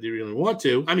Montas when I didn't really want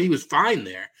to. I mean, he was fine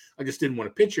there. I just didn't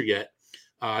want a pitcher yet.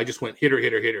 I just went hitter,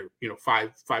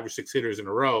 5 or 6 hitters in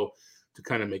a row to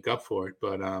kind of make up for it.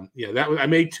 But I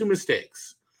made 2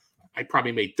 mistakes. I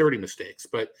probably made 30 mistakes.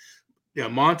 But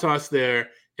Montas there,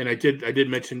 and I did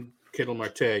mention Ketel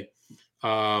Marte.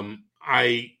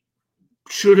 I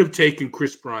should have taken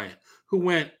Chris Bryant, who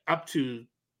went up to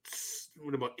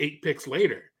about 8 picks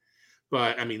later.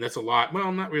 But I mean, that's a lot.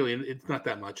 Well, not really. It's not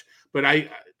that much. But I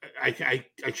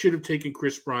should have taken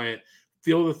Chris Bryant,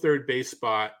 fill the third base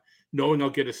spot, knowing I'll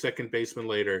get a second baseman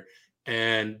later.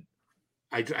 And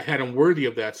I had him worthy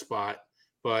of that spot,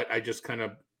 but I just kind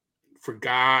of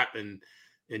forgot and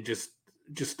just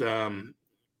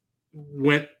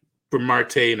went for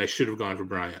Marte, and I should have gone for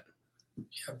Bryant.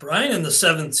 Yeah, Bryant in the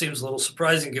 7th seems a little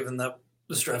surprising, given that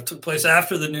this draft took place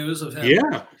after the news of him.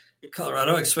 Yeah.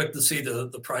 Colorado, I expect to see the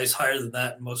price higher than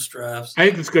that in most drafts. I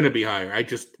think it's going to be higher.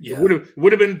 It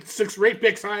would have been 6 or 8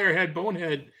 picks higher had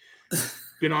Bonehead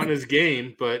been on his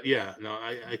game. But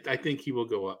I think he will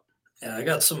go up. Yeah, I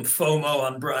got some FOMO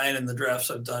on Brian in the drafts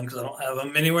I've done because I don't have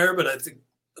him anywhere, but I think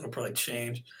it'll probably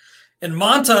change. And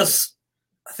Montas,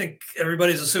 I think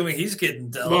everybody's assuming he's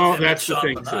getting dealt. Well, that's the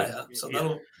thing too. So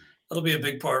that'll be a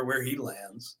big part of where he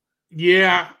lands.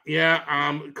 Yeah.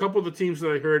 A couple of the teams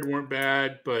that I heard weren't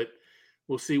bad, but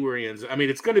we'll see where he ends. I mean,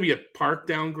 it's going to be a Park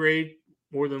downgrade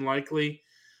more than likely,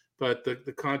 but the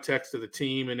context of the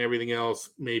team and everything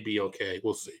else may be okay.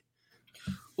 We'll see.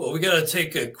 Well, we got to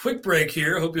take a quick break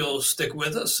here. I hope you'll stick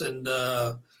with us, and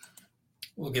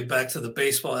we'll get back to the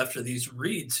baseball after these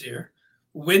reads here.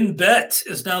 WynnBET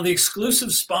is now the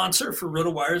exclusive sponsor for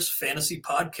RotoWire's fantasy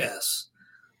podcasts.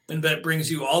 WynnBET brings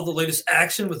you all the latest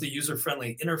action with a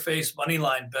user-friendly interface,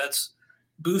 moneyline bets,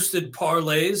 boosted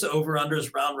parlays,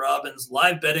 over-unders, round robins,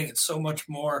 live betting, and so much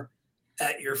more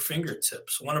at your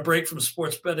fingertips. Want a break from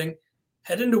sports betting?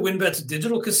 Head into WynnBET's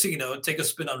digital casino and take a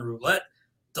spin on roulette,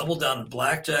 double down on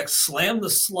blackjack, slam the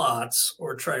slots,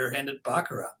 or try your hand at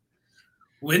baccarat.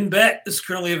 WynnBET is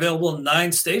currently available in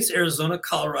 9 states: Arizona,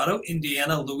 Colorado,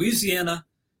 Indiana, Louisiana,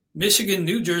 Michigan,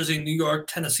 New Jersey, New York,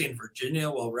 Tennessee, and Virginia,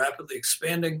 while rapidly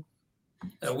expanding.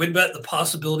 At WynnBET, the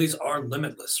possibilities are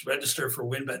limitless. Register for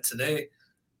WynnBET today.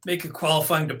 Make a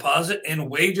qualifying deposit and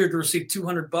wager to receive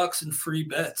 $200 in free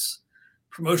bets.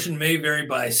 Promotion may vary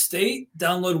by state.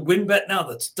 Download WynnBET now.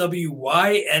 That's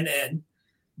WYNNBET.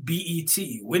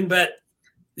 WynnBET,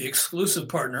 the exclusive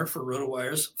partner for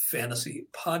RotoWire's fantasy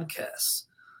podcasts.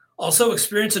 Also,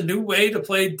 experience a new way to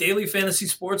play daily fantasy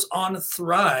sports on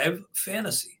Thrive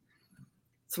Fantasy.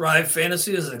 Thrive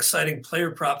Fantasy is an exciting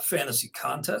player prop fantasy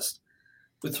contest.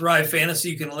 With Thrive Fantasy,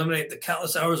 you can eliminate the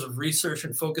countless hours of research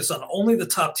and focus on only the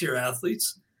top-tier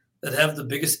athletes that have the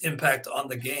biggest impact on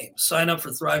the game. Sign up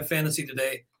for Thrive Fantasy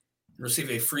today and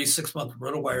receive a free 6-month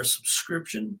RotoWire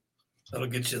subscription. That'll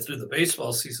get you through the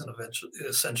baseball season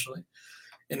essentially.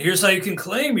 And here's how you can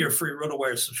claim your free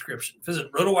RotoWire subscription.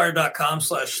 Visit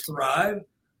rotowire.com/thrive.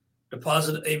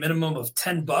 Deposit a minimum of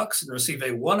 $10 and receive a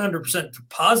 100%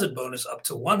 deposit bonus up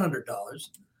to $100.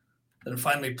 Then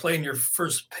finally, play in your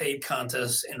first paid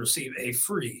contest and receive a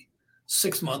free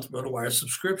 6-month RotoWire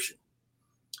subscription.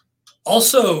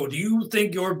 Also, do you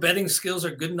think your betting skills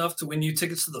are good enough to win you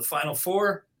tickets to the Final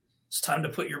Four? It's time to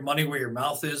put your money where your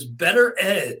mouth is. Better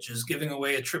Edge is giving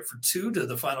away a trip for 2 to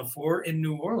the Final Four in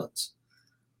New Orleans.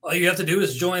 All you have to do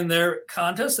is join their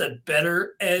contest at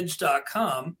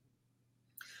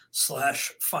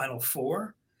betteredge.com/Final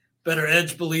Four. Better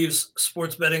Edge believes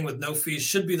sports betting with no fees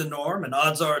should be the norm, and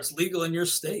odds are it's legal in your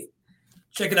state.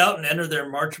 Check it out and enter their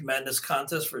March Madness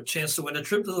contest for a chance to win a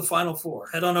trip to the Final Four.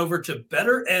 Head on over to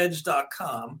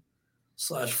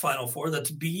betteredge.com/Final Four.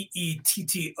 That's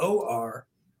BETTOR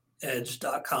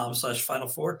edge.com/Final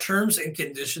Four. Terms and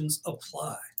conditions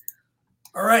apply.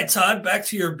 All right, Todd, back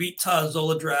to your Beat Todd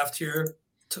Zola draft here.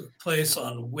 Took place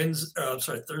on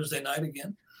Thursday night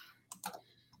again.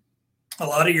 A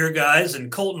lot of your guys,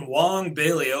 and Colton Wong,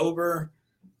 Bailey Ober,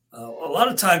 a lot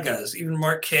of Todd guys. Even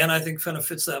Mark Cann, I think, kind of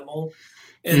fits that mold.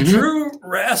 And Drew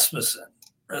Rasmussen.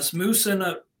 I've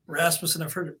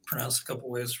heard it pronounced a couple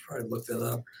ways. Probably look that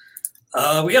up.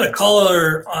 We had a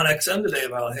caller on XM today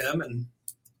about him, and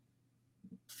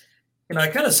I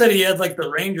kind of said he had like the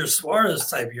Ranger Suarez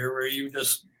type year where you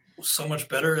just so much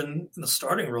better in the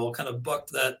starting role, kind of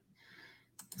bucked the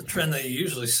trend that you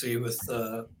usually see with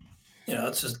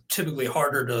it's just typically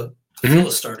harder to fill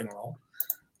a starting role,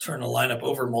 turn a lineup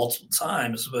over multiple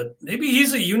times. But maybe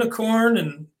he's a unicorn,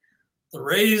 and the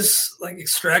Rays like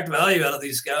extract value out of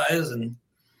these guys, and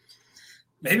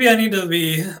maybe I need to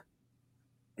be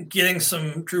getting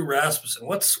some Drew Rasmussen.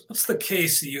 What's the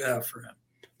case that you have for him?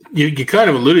 You kind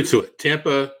of alluded to it.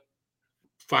 Tampa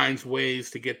finds ways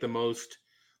to get the most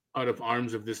out of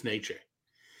arms of this nature.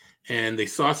 And they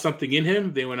saw something in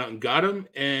him. They went out and got him,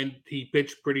 and he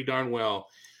pitched pretty darn well.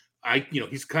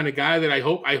 He's the kind of guy that I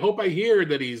hope I hear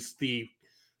that he's the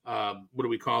what are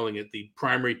we calling it? The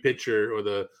primary pitcher or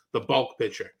the bulk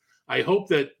pitcher. I hope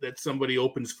that somebody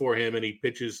opens for him and he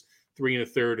pitches 3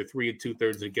 1/3 or 3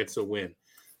 2/3 and gets a win.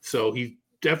 So he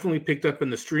definitely picked up in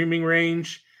the streaming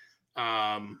range.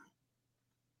 Tampa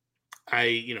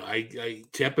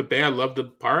Bay, I love the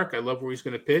park. I love where he's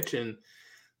going to pitch, and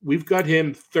we've got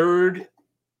him third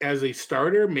as a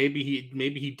starter. Maybe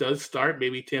he does start.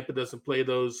 Maybe Tampa doesn't play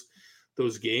those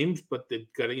games, but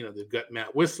they've got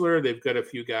Matt Whistler. They've got a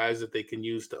few guys that they can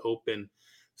use to open.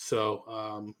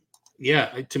 So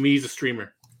to me, he's a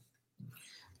streamer.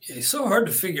 Yeah, he's so hard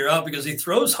to figure out because he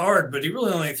throws hard, but he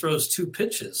really only throws 2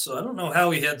 pitches. So I don't know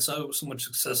how he had so much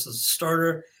success as a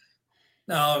starter.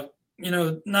 Now,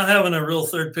 not having a real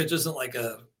third pitch isn't like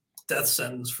a death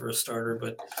sentence for a starter,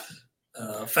 but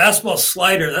fastball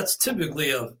slider, that's typically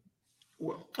a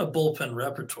bullpen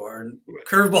repertoire, and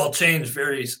curveball change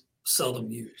very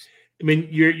seldom used. I mean,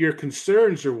 your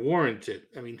concerns are warranted.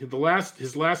 I mean,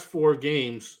 his last 4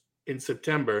 games in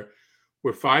September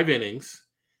were 5 innings,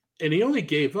 and he only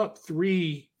gave up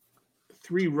three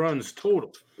runs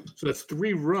total. So that's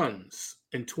 3 runs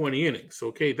in 20 innings.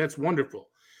 Okay, that's wonderful.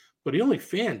 But he only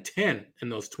fanned 10 in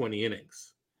those 20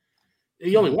 innings.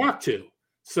 He only walked 2.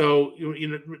 So,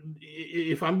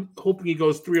 if I'm hoping he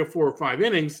goes 3 or 4 or 5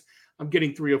 innings, I'm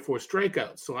getting 3 or 4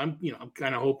 strikeouts. So I'm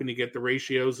kind of hoping to get the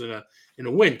ratios in a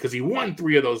win, because he won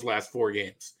 3 of those last 4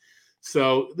 games.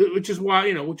 So, which is why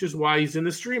he's in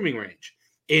the streaming range.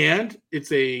 And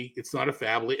it's not a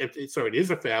fab league. It is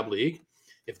a fab league.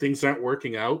 If things aren't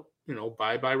working out,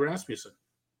 bye Rasmussen.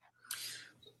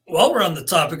 While we're on the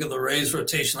topic of the Rays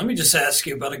rotation, let me just ask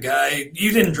you about a guy.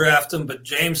 You didn't draft him, but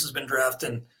James has been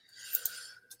drafting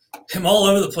him all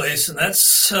over the place, and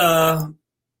that's I'm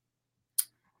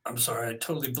sorry, I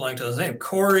totally blanked on his name.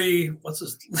 Corey, what's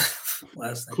his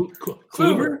last name?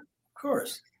 Kluber, of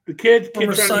course. The kid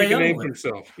trying to make a name for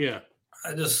himself. Yeah. I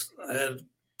had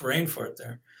brain for it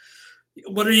there.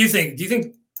 What do you think?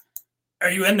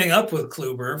 Are you ending up with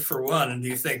Kluber for one? And do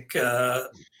you think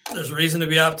there's reason to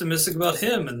be optimistic about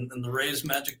him and the Rays'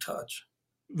 magic touch?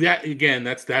 That again,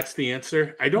 that's the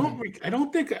answer. I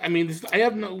don't think. I mean, I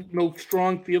have no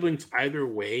strong feelings either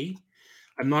way.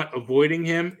 I'm not avoiding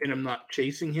him and I'm not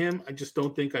chasing him. I just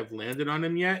don't think I've landed on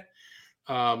him yet.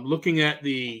 Looking at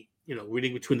the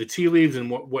reading between the tea leaves and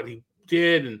what he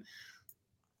did, and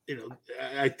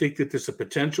I think that there's a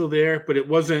potential there. But it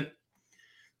wasn't.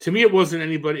 To me, it wasn't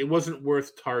anybody. It wasn't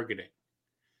worth targeting.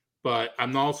 But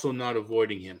I'm also not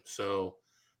avoiding him. So.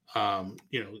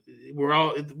 We're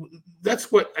all, that's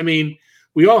what, I mean,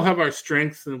 we all have our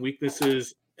strengths and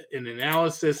weaknesses in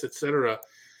analysis, etc.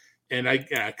 And I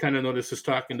kind of noticed this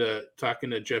talking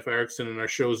to Jeff Erickson in our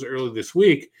shows early this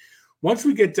week. Once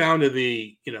we get down to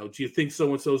the, do you think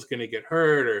so-and-so is going to get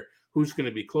hurt or who's going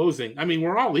to be closing? I mean,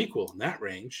 we're all equal in that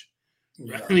range.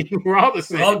 Yeah. I mean, we're all the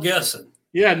same. We're all guessing.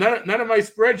 Yeah. None of my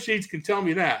spreadsheets can tell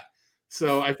me that.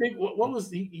 So I think what was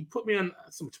he put me on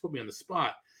the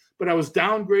spot. But I was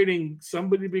downgrading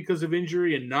somebody because of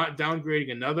injury and not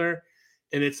downgrading another.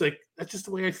 And it's like, that's just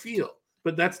the way I feel.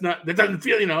 But that doesn't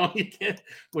feel, you can't,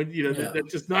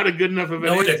 that's just not a good enough of an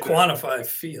no way to answer. quantify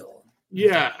feel.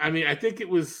 Yeah. I mean, I think it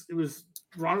was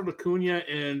Ronald Acuna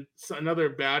and another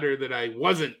batter that I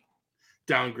wasn't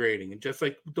downgrading, and just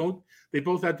like they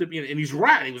both have to be, and he's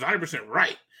right. He was 100%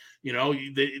 right.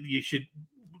 You should.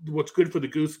 What's good for the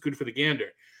goose is good for the gander.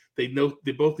 They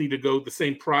both need to go the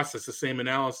same process, the same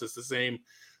analysis, the same,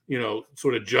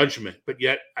 sort of judgment. But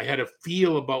yet I had a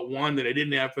feel about one that I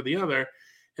didn't have for the other,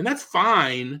 and that's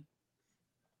fine.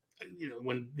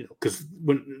 Because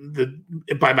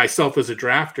by myself as a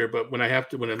drafter, but when I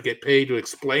get paid to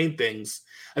explain things,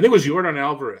 I think it was Yordan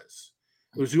Alvarez.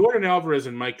 It was Yordan Alvarez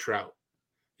and Mike Trout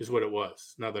is what it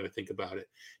was. Now that I think about it,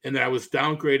 and that I was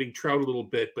downgrading Trout a little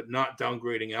bit, but not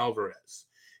downgrading Alvarez.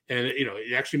 And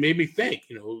it actually made me think.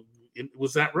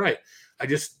 Was that right? I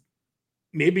just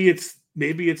maybe it's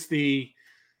the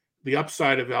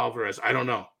upside of Alvarez. I don't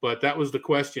know, but that was the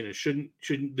question. And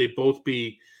shouldn't they both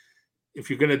be? If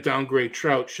you're going to downgrade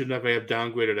Trout, shouldn't I have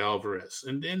downgraded Alvarez?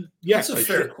 And yes, that's a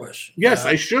fair question. Yes,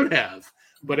 I should have,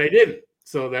 but I didn't.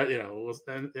 So that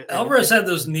Alvarez had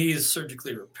those knees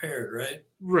surgically repaired, right?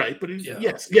 Right, but he but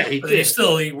did.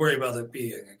 You worry about it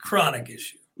being a chronic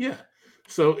issue. Yeah.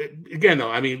 So again,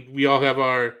 though, I mean, we all have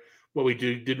our what we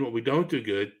do, did what we don't do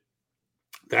good.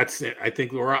 That's it. I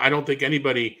think I don't think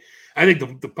anybody. I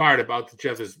think the part about that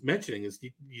Jeff is mentioning is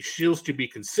you still to be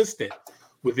consistent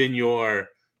within your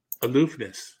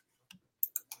aloofness.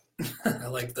 I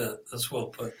like that. That's well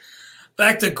put.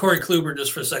 Back to Corey Kluber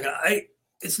just for a second.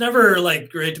 It's never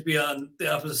great to be on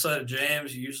the opposite side of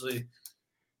James. You usually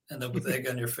end up with egg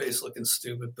on your face looking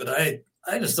stupid, but I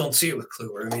just don't see it with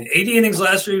Kluber. I mean, 80 innings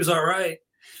last year, he was all right.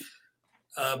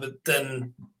 But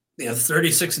then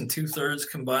 36 and 2/3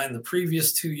 combined the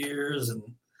previous 2 years, and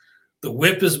the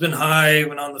whip has been high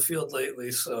when on the field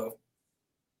lately. So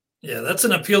yeah, that's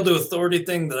an appeal to authority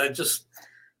thing that I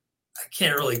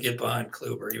can't really get behind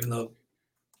Kluber, even though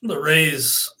the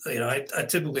Rays, I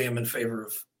typically am in favor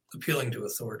of appealing to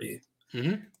authority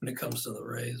when it comes to the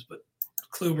Rays. But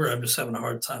Kluber, I'm just having a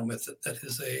hard time with it at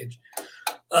his age.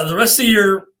 The rest of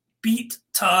your beat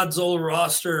Todd's old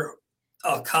roster,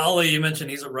 Alcala, you mentioned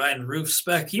he's a Ryan Roof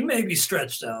spec. He may be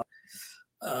stretched out,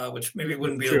 which maybe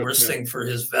wouldn't be the worst thing for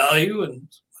his value and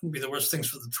wouldn't be the worst things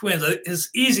for the Twins. His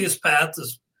easiest path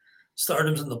is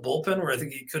stardom's in the bullpen, where I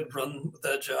think he could run with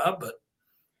that job, but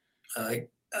I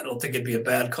don't think it'd be a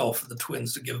bad call for the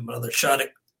Twins to give him another shot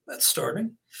at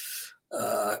starting.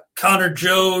 Connor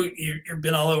Joe, you've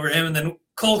been all over him, and then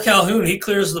Cole Calhoun, he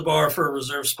clears the bar for a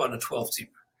reserve spot in a 12-teamer.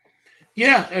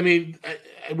 Yeah, I mean,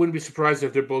 I wouldn't be surprised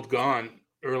if they're both gone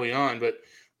early on, but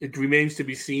it remains to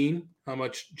be seen how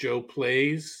much Joe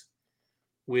plays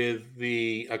with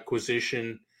the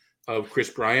acquisition of Chris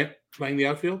Bryant playing the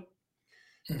outfield.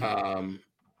 Mm-hmm.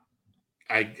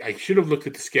 I should have looked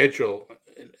at the schedule.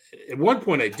 At one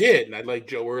point I did, and I liked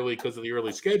Joe early because of the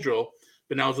early schedule,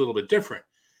 but now it's a little bit different.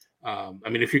 I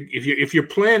mean, if your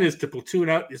plan is to platoon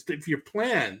out, if your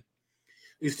plan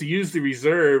is to use the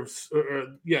reserves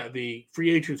or the free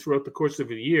agents throughout the course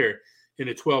of a year in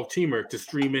a 12-teamer to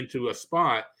stream into a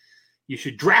spot, you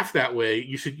should draft that way.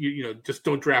 You should just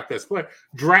don't draft that spot.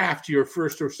 Draft your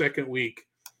first or second week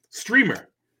streamer.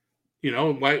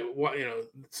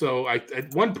 So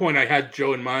at one point I had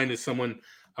Joe in mind as someone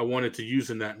I wanted to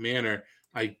use in that manner.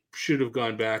 I should have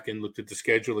gone back and looked at the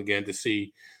schedule again to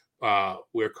see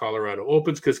where Colorado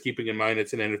opens, because keeping in mind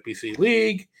it's an NFBC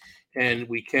league, and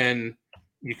you can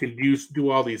do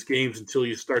all these games until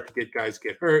you start to get guys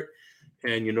get hurt,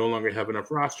 and you no longer have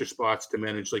enough roster spots to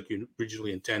manage like you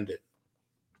originally intended.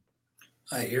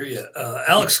 I hear you.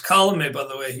 Alex Colomé, by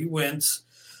the way, he went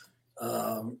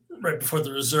right before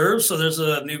the reserve. So there's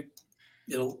a new,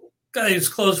 guy who's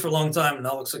closed for a long time, and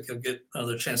now looks like he'll get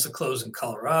another chance to close in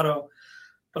Colorado.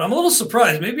 But I'm a little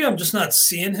surprised. Maybe I'm just not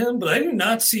seeing him, but I do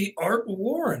not see Art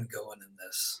Warren going in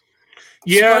this.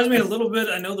 Yeah. Surprised me a little bit.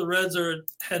 I know the Reds are a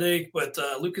headache, but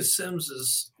Lucas Sims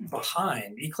is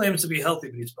behind. He claims to be healthy,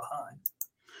 but he's behind.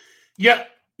 Yeah.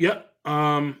 He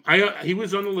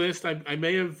was on the list. I think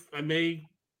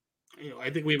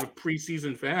we have a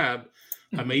preseason fab.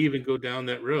 I may even go down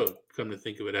that road, come to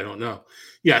think of it. I don't know.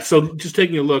 Yeah, so just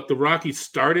taking a look, the Rockies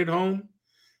start at home.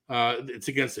 It's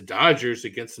against the Dodgers,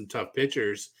 against some tough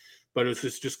pitchers, but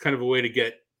it's just kind of a way to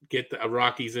get the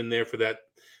Rockies in there for that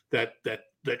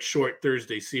short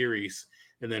Thursday series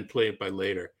and then play it by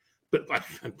later. But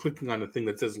I'm clicking on the thing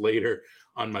that says later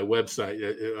on my website,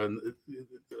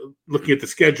 looking at the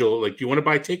schedule, like, do you want to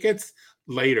buy tickets?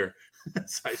 Later.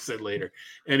 So I said later.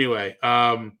 Anyway,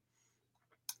 now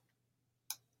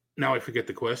I forget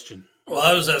the question. Well,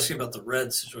 I was asking about the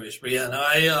Red situation, but yeah,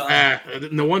 no,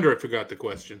 no wonder I forgot the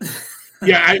question.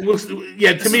 Yeah,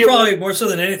 to me, probably more so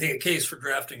than anything a case for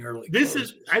drafting early. This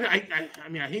closers. I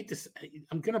mean, I hate to say,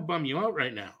 I'm going to bum you out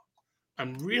right now.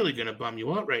 I'm really going to bum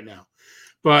you out right now.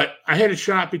 But I had a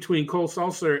shot between Cole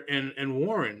Sulser and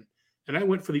Warren, and I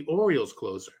went for the Orioles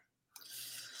closer.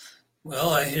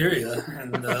 Well, I hear you,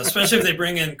 and especially if they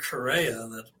bring in Correa,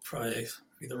 that'd probably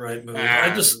be the right move.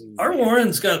 Our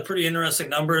Warren's got pretty interesting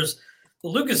numbers. The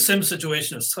Lucas Sims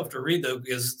situation is tough to read, though,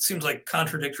 because it seems like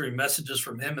contradictory messages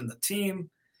from him and the team.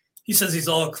 He says he's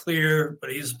all clear,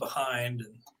 but he's behind,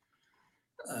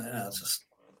 and it's just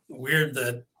weird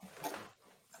that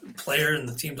the player and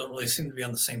the team don't really seem to be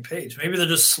on the same page. Maybe they're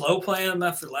just slow playing him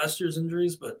after last year's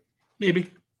injuries, but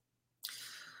maybe.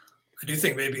 I do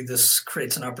think maybe this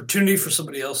creates an opportunity for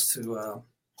somebody else to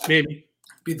maybe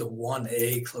be the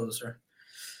 1A closer.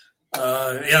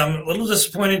 I'm a little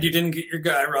disappointed you didn't get your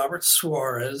guy, Robert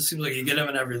Suarez. Seems like you get him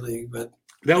in every league, but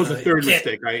that was a third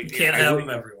mistake. You can't have him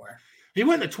everywhere. He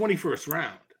went in the 21st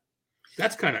round.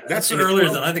 That's earlier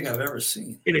than I think I've ever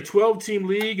seen. In a 12-team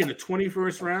league in the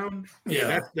 21st round?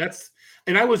 Yeah. That's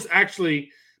and I was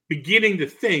actually beginning to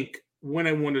think when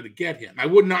I wanted to get him. I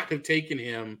would not have taken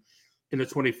him in the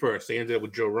 21st. They ended up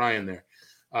with Joe Ryan there.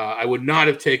 I would not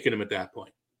have taken him at that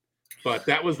point. But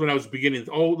that was when I was beginning,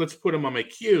 let's put him on my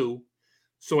queue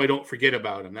so I don't forget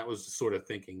about him. That was the sort of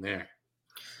thinking there.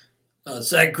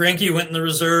 Zach Greinke went in the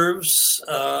reserves.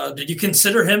 Did you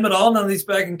consider him at all now that he's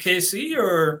back in KC,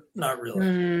 or not really?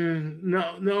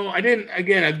 No, I didn't.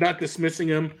 Again, I'm not dismissing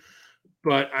him,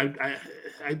 but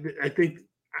I think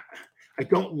I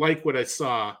don't like what I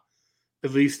saw,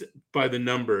 at least by the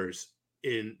numbers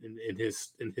in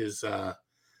his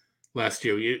last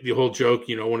year. The whole joke,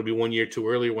 I want to be 1 year too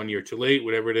early, 1 year too late,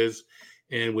 whatever it is.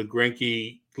 And with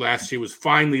Greinke, last year was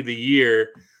finally the year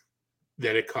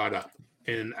that it caught up.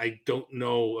 And I don't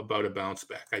know about a bounce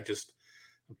back. I just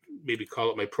maybe call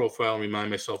it my profile and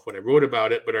remind myself what I wrote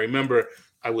about it. But I remember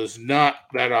I was not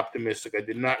that optimistic. I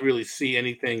did not really see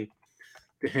anything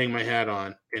to hang my hat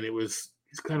on. And he's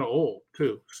kind of old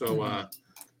too. So,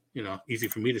 easy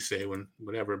for me to say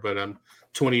whatever, but I'm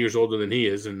 20 years older than he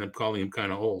is, and I'm calling him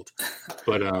kind of old.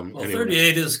 But anyway.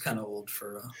 38 is kind of old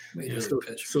for a major league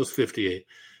pitcher. So it's 58.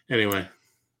 Anyway.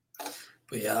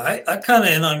 But yeah, I kind of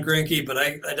in on Greinke, but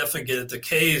I definitely get it. The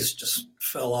K's just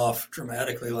fell off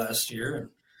dramatically last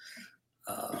year.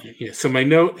 So my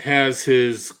note has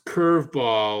his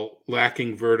curveball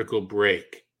lacking vertical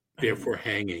break, therefore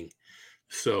hanging.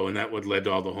 So, and that would led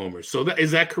to all the homers. So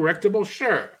is that correctable?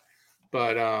 Sure.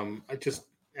 But I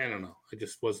don't know. I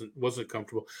just wasn't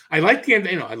comfortable. I like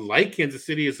Kansas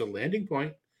City as a landing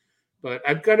point, but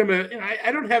I've got him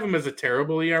I don't have him as a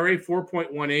terrible ERA,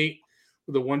 4.18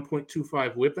 with a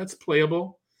 1.25 whip. That's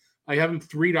playable. I have him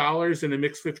 $3 in a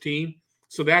mix 15.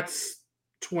 So that's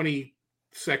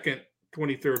 22nd,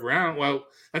 23rd round. Well,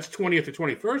 that's 20th or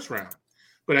 21st round,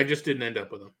 but I just didn't end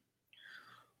up with him.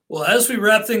 Well, as we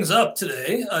wrap things up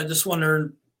today, I just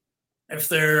wondered if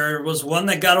there was one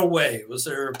that got away. Was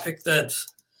there a pick that,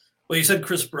 well, you said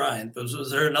Chris Bryant, but was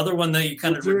there another one that you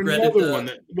kind of regretted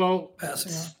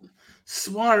passing on?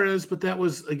 Suarez, but that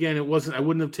was, again, it wasn't, I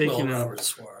wouldn't have taken him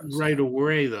right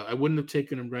away, though. I wouldn't have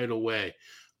taken him right away.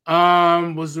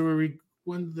 Was there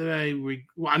one that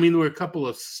there were a couple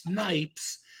of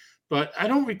snipes, but I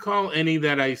don't recall any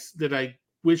that I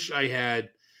wish I had,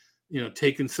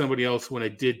 taken somebody else when I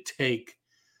did take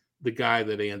the guy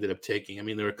that I ended up taking. I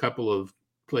mean, there were a couple of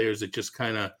players that just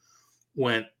kind of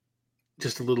went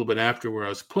just a little bit after where I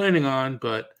was planning on,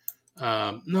 but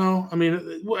no, I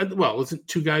mean, well, isn't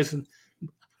two guys?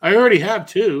 I already have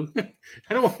two.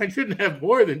 I shouldn't have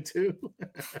more than two.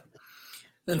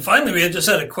 Then finally, we just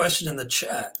had a question in the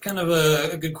chat, kind of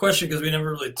a good question because we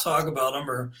never really talk about them,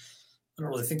 or I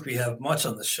don't really think we have much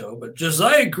on the show, but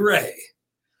Josiah Gray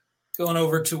going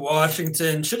over to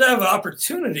Washington should have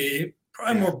opportunity.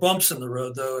 Probably more bumps in the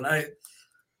road, though, and I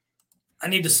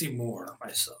need to see more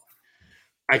myself.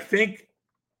 I think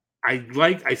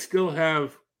I still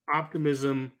have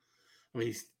optimism. I mean,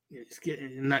 he's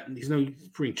no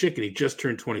spring chicken. He just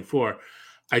turned 24.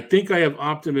 I think I have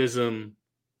optimism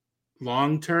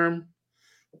long term,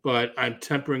 but I'm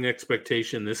tempering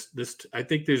expectation. I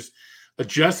think there's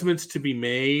adjustments to be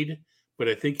made, but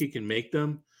I think he can make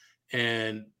them.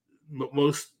 And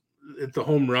most the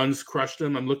home runs crushed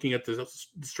him. I'm looking at the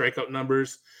strikeout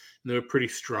numbers, and they were pretty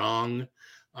strong.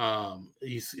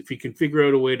 If he can figure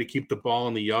out a way to keep the ball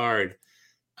in the yard,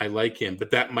 I like him,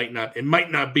 but it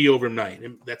might not be overnight.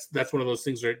 And that's one of those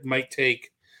things where it might take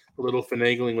a little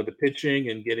finagling with the pitching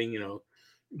and getting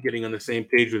on the same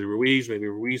page with Ruiz. Maybe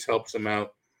Ruiz helps him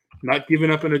out. I'm not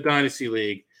giving up in a dynasty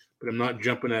league, but I'm not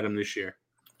jumping at him this year.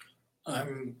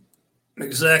 I'm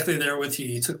exactly there with you.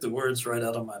 He took the words right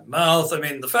out of my mouth. I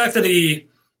mean, the fact that he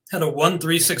had a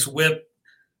 1.36 whip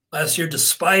last year,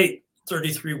 despite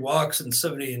 33 walks and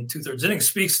 70 and 2/3 innings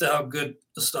speaks to how good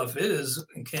the stuff is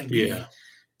and can be, and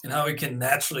how he can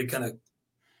naturally kind of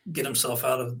get himself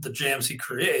out of the jams he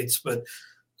creates, but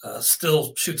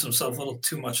still shoots himself a little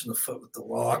too much in the foot with the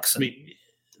walks. And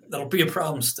that'll be a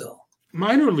problem still.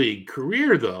 Minor league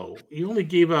career, though, he only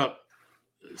gave up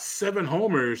 7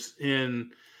 homers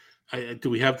in.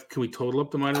 Can we total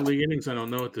up the minor league innings? I don't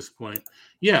know at this point.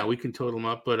 Yeah, we can total them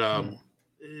up, but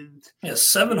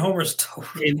 7 homers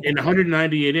total in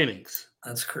 198 innings.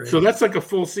 That's crazy. So that's like a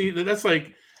full season. That's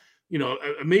like,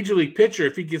 a major league pitcher,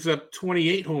 if he gives up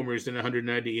 28 homers in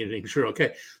 198 innings, sure,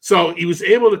 okay. So he was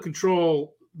able to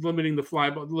control limiting the fly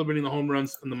ball, limiting the home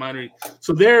runs in the minor league.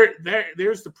 So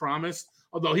there's the promise.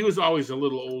 Although he was always a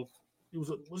little old. He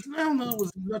was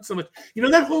not so much.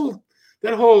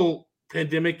 That whole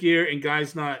pandemic year and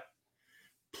guys not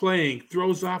playing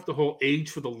throws off the whole age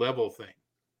for the level thing.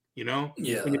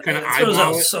 Yeah, when you kind of throws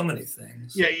eyeball out it. So many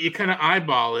things. Yeah, you kind of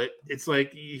eyeball it. It's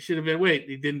like he should have been. Wait,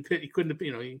 he didn't. He couldn't have.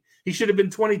 He should have been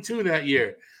 22 that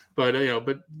year. But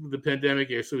but the pandemic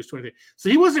year, so he was 23. So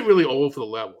he wasn't really old for the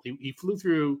level. He flew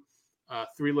through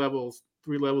 3 levels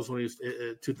when he was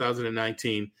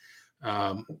 2019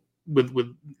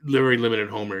 with very limited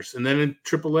homers. And then in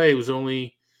AAA, it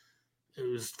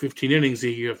was 15 innings.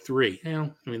 You have 3.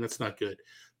 That's not good.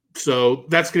 So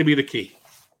that's going to be the key.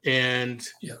 And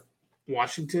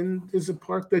Washington is a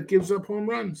park that gives up home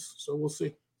runs. So we'll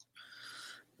see.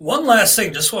 One last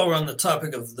thing, just while we're on the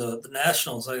topic of the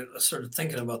Nationals, I started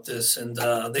thinking about this, and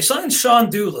they signed Sean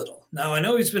Doolittle. Now, I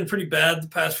know he's been pretty bad the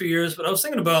past few years, but I was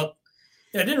thinking about,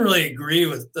 I didn't really agree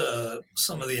with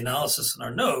some of the analysis in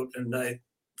our note, and I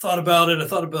thought about it. I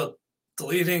thought about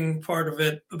deleting part of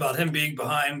it, about him being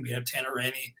behind, Tanner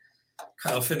Rainey,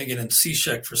 Kyle Finnegan, and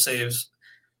Cishek for saves.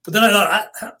 But then I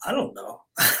thought, I don't know.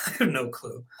 I have no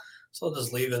clue. So I'll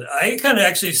just leave it. I kind of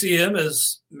actually see him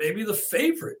as maybe the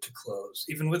favorite to close,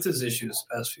 even with his issues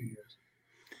the past few years.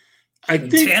 I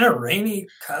think Tanner Rainey,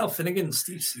 Kyle Finnegan, and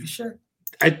Steve Cishek.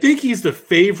 I think he's the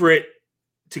favorite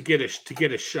to get a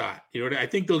shot. I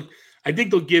think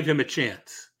they'll give him a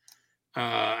chance.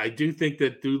 I do think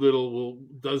that Doolittle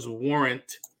does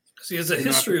warrant. Because he has a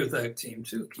history with that team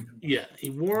too. Yeah, he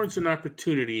warrants an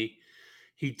opportunity.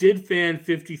 He did fan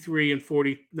 53 and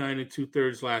 49 and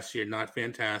 2/3 last year. Not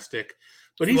fantastic,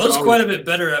 but he was quite a bit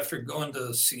better after going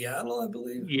to Seattle, I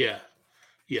believe. Yeah,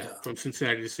 from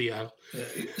Cincinnati to Seattle. Yeah,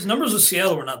 his numbers with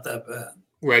Seattle were not that bad.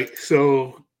 Right.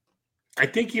 So I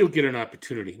think he'll get an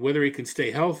opportunity. Whether he can stay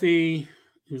healthy,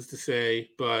 who's to say?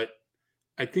 But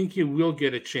I think he will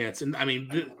get a chance. And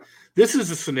this is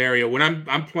a scenario when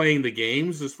I'm playing the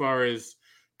games as far as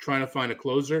trying to find a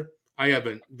closer. I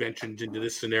haven't ventured into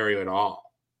this scenario at all.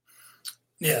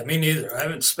 Yeah, me neither. I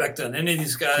haven't spec'd on any of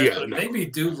these guys, but maybe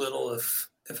Doolittle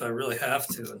if I really have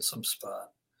to in some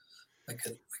spot. I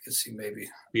could see maybe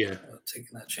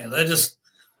taking that chance.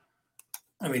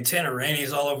 Tanner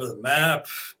Rainey's all over the map.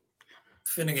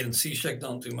 Finnegan and Cishek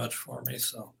don't do much for me,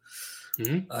 so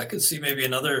I could see maybe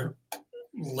another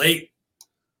late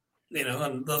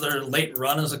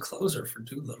run as a closer for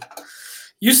Doolittle.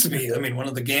 Used to be, one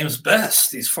of the game's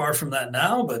best. He's far from that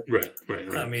now, but right.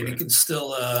 He can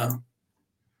still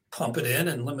pump it in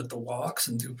and limit the walks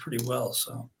and do pretty well.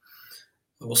 So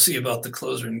we'll see about the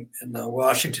closer in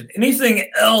Washington. Anything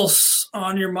else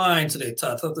on your mind today,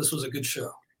 Todd? I thought this was a good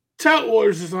show. Tout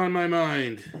Wars is on my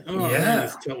mind. Oh, yeah.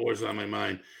 Tout Wars is on my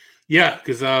mind. Yeah,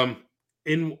 because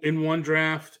in one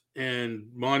draft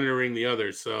and monitoring the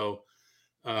other. So,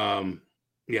 a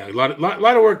lot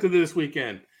of work to do this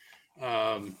weekend.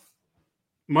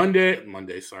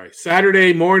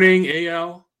 Saturday morning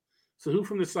AL. So who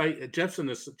from the site? Jeff's in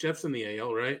the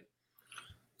AL, right?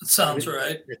 That sounds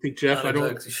right. I think Jeff. Not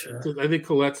exactly sure. I think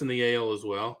Colette's in the AL as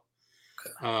well.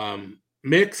 Okay.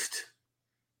 Mixed.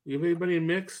 You have anybody in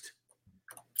mixed?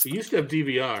 We used to have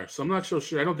DVR, so I'm not so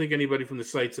sure. I don't think anybody from the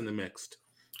site's in the mixed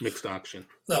auction.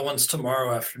 That one's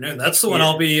tomorrow afternoon. That's the one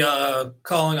I'll be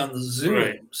calling on the Zoom.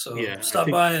 Right. So stop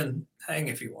by and hang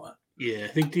if you want. Yeah, I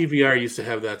think DVR used to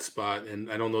have that spot,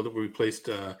 and I don't know that we replaced.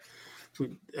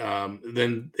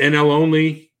 Then NL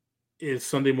only is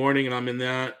Sunday morning, and I'm in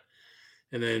that.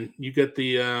 And then you get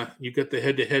the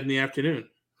head-to-head in the afternoon.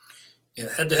 Yeah,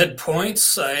 head-to-head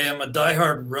points. I am a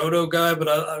diehard roto guy, but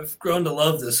I've grown to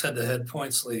love this head-to-head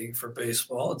points league for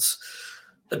baseball. It's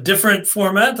a different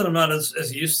format that I'm not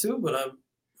as used to, but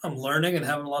I'm learning and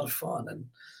having a lot of fun. And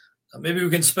maybe we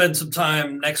can spend some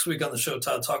time next week on the show,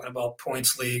 Todd, talking about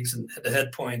points leagues and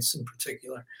head-to-head points in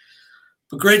particular.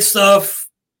 But great stuff.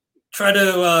 Try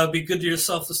to be good to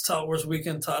yourself this Tout Wars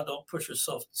weekend, Todd. Don't push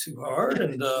yourself too hard.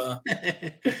 And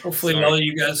hopefully all of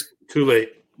you guys. Too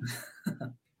late.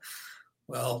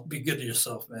 well, be good to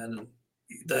yourself, man. And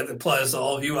that applies to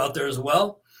all of you out there as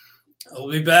well. We'll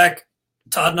be back,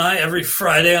 Todd and I, every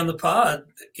Friday on the pod,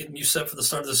 getting you set for the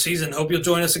start of the season. Hope you'll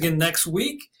join us again next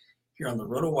week here on the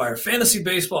RotoWire Fantasy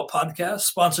Baseball Podcast,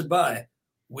 sponsored by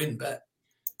WynnBET.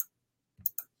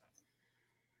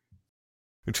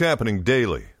 It's happening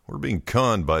daily. We're being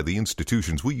conned by the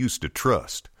institutions we used to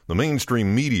trust. The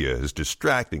mainstream media is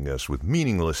distracting us with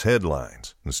meaningless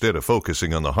headlines instead of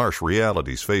focusing on the harsh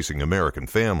realities facing American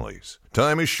families.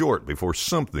 Time is short before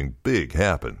something big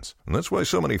happens, and that's why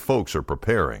so many folks are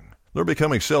preparing. They're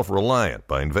becoming self-reliant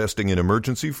by investing in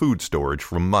emergency food storage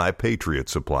from My Patriot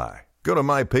Supply. Go to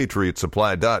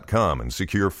MyPatriotSupply.com and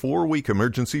secure 4-week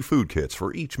emergency food kits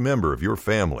for each member of your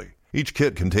family. Each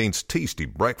kit contains tasty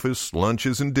breakfasts,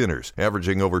 lunches, and dinners,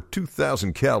 averaging over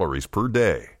 2,000 calories per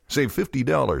day. Save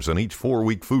 $50 on each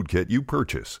 4-week food kit you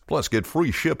purchase. Plus, get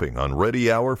free shipping on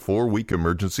Ready Hour 4-week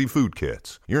emergency food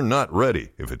kits. You're not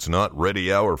ready if it's not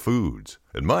Ready Hour Foods.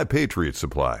 At My Patriot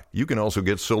Supply, you can also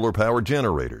get solar power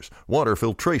generators, water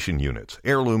filtration units,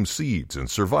 heirloom seeds, and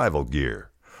survival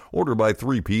gear. Order by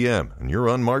 3 p.m. and your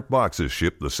unmarked boxes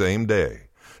ship the same day.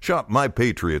 Shop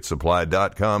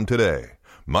MyPatriotSupply.com today.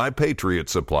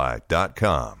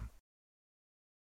 MyPatriotSupply.com.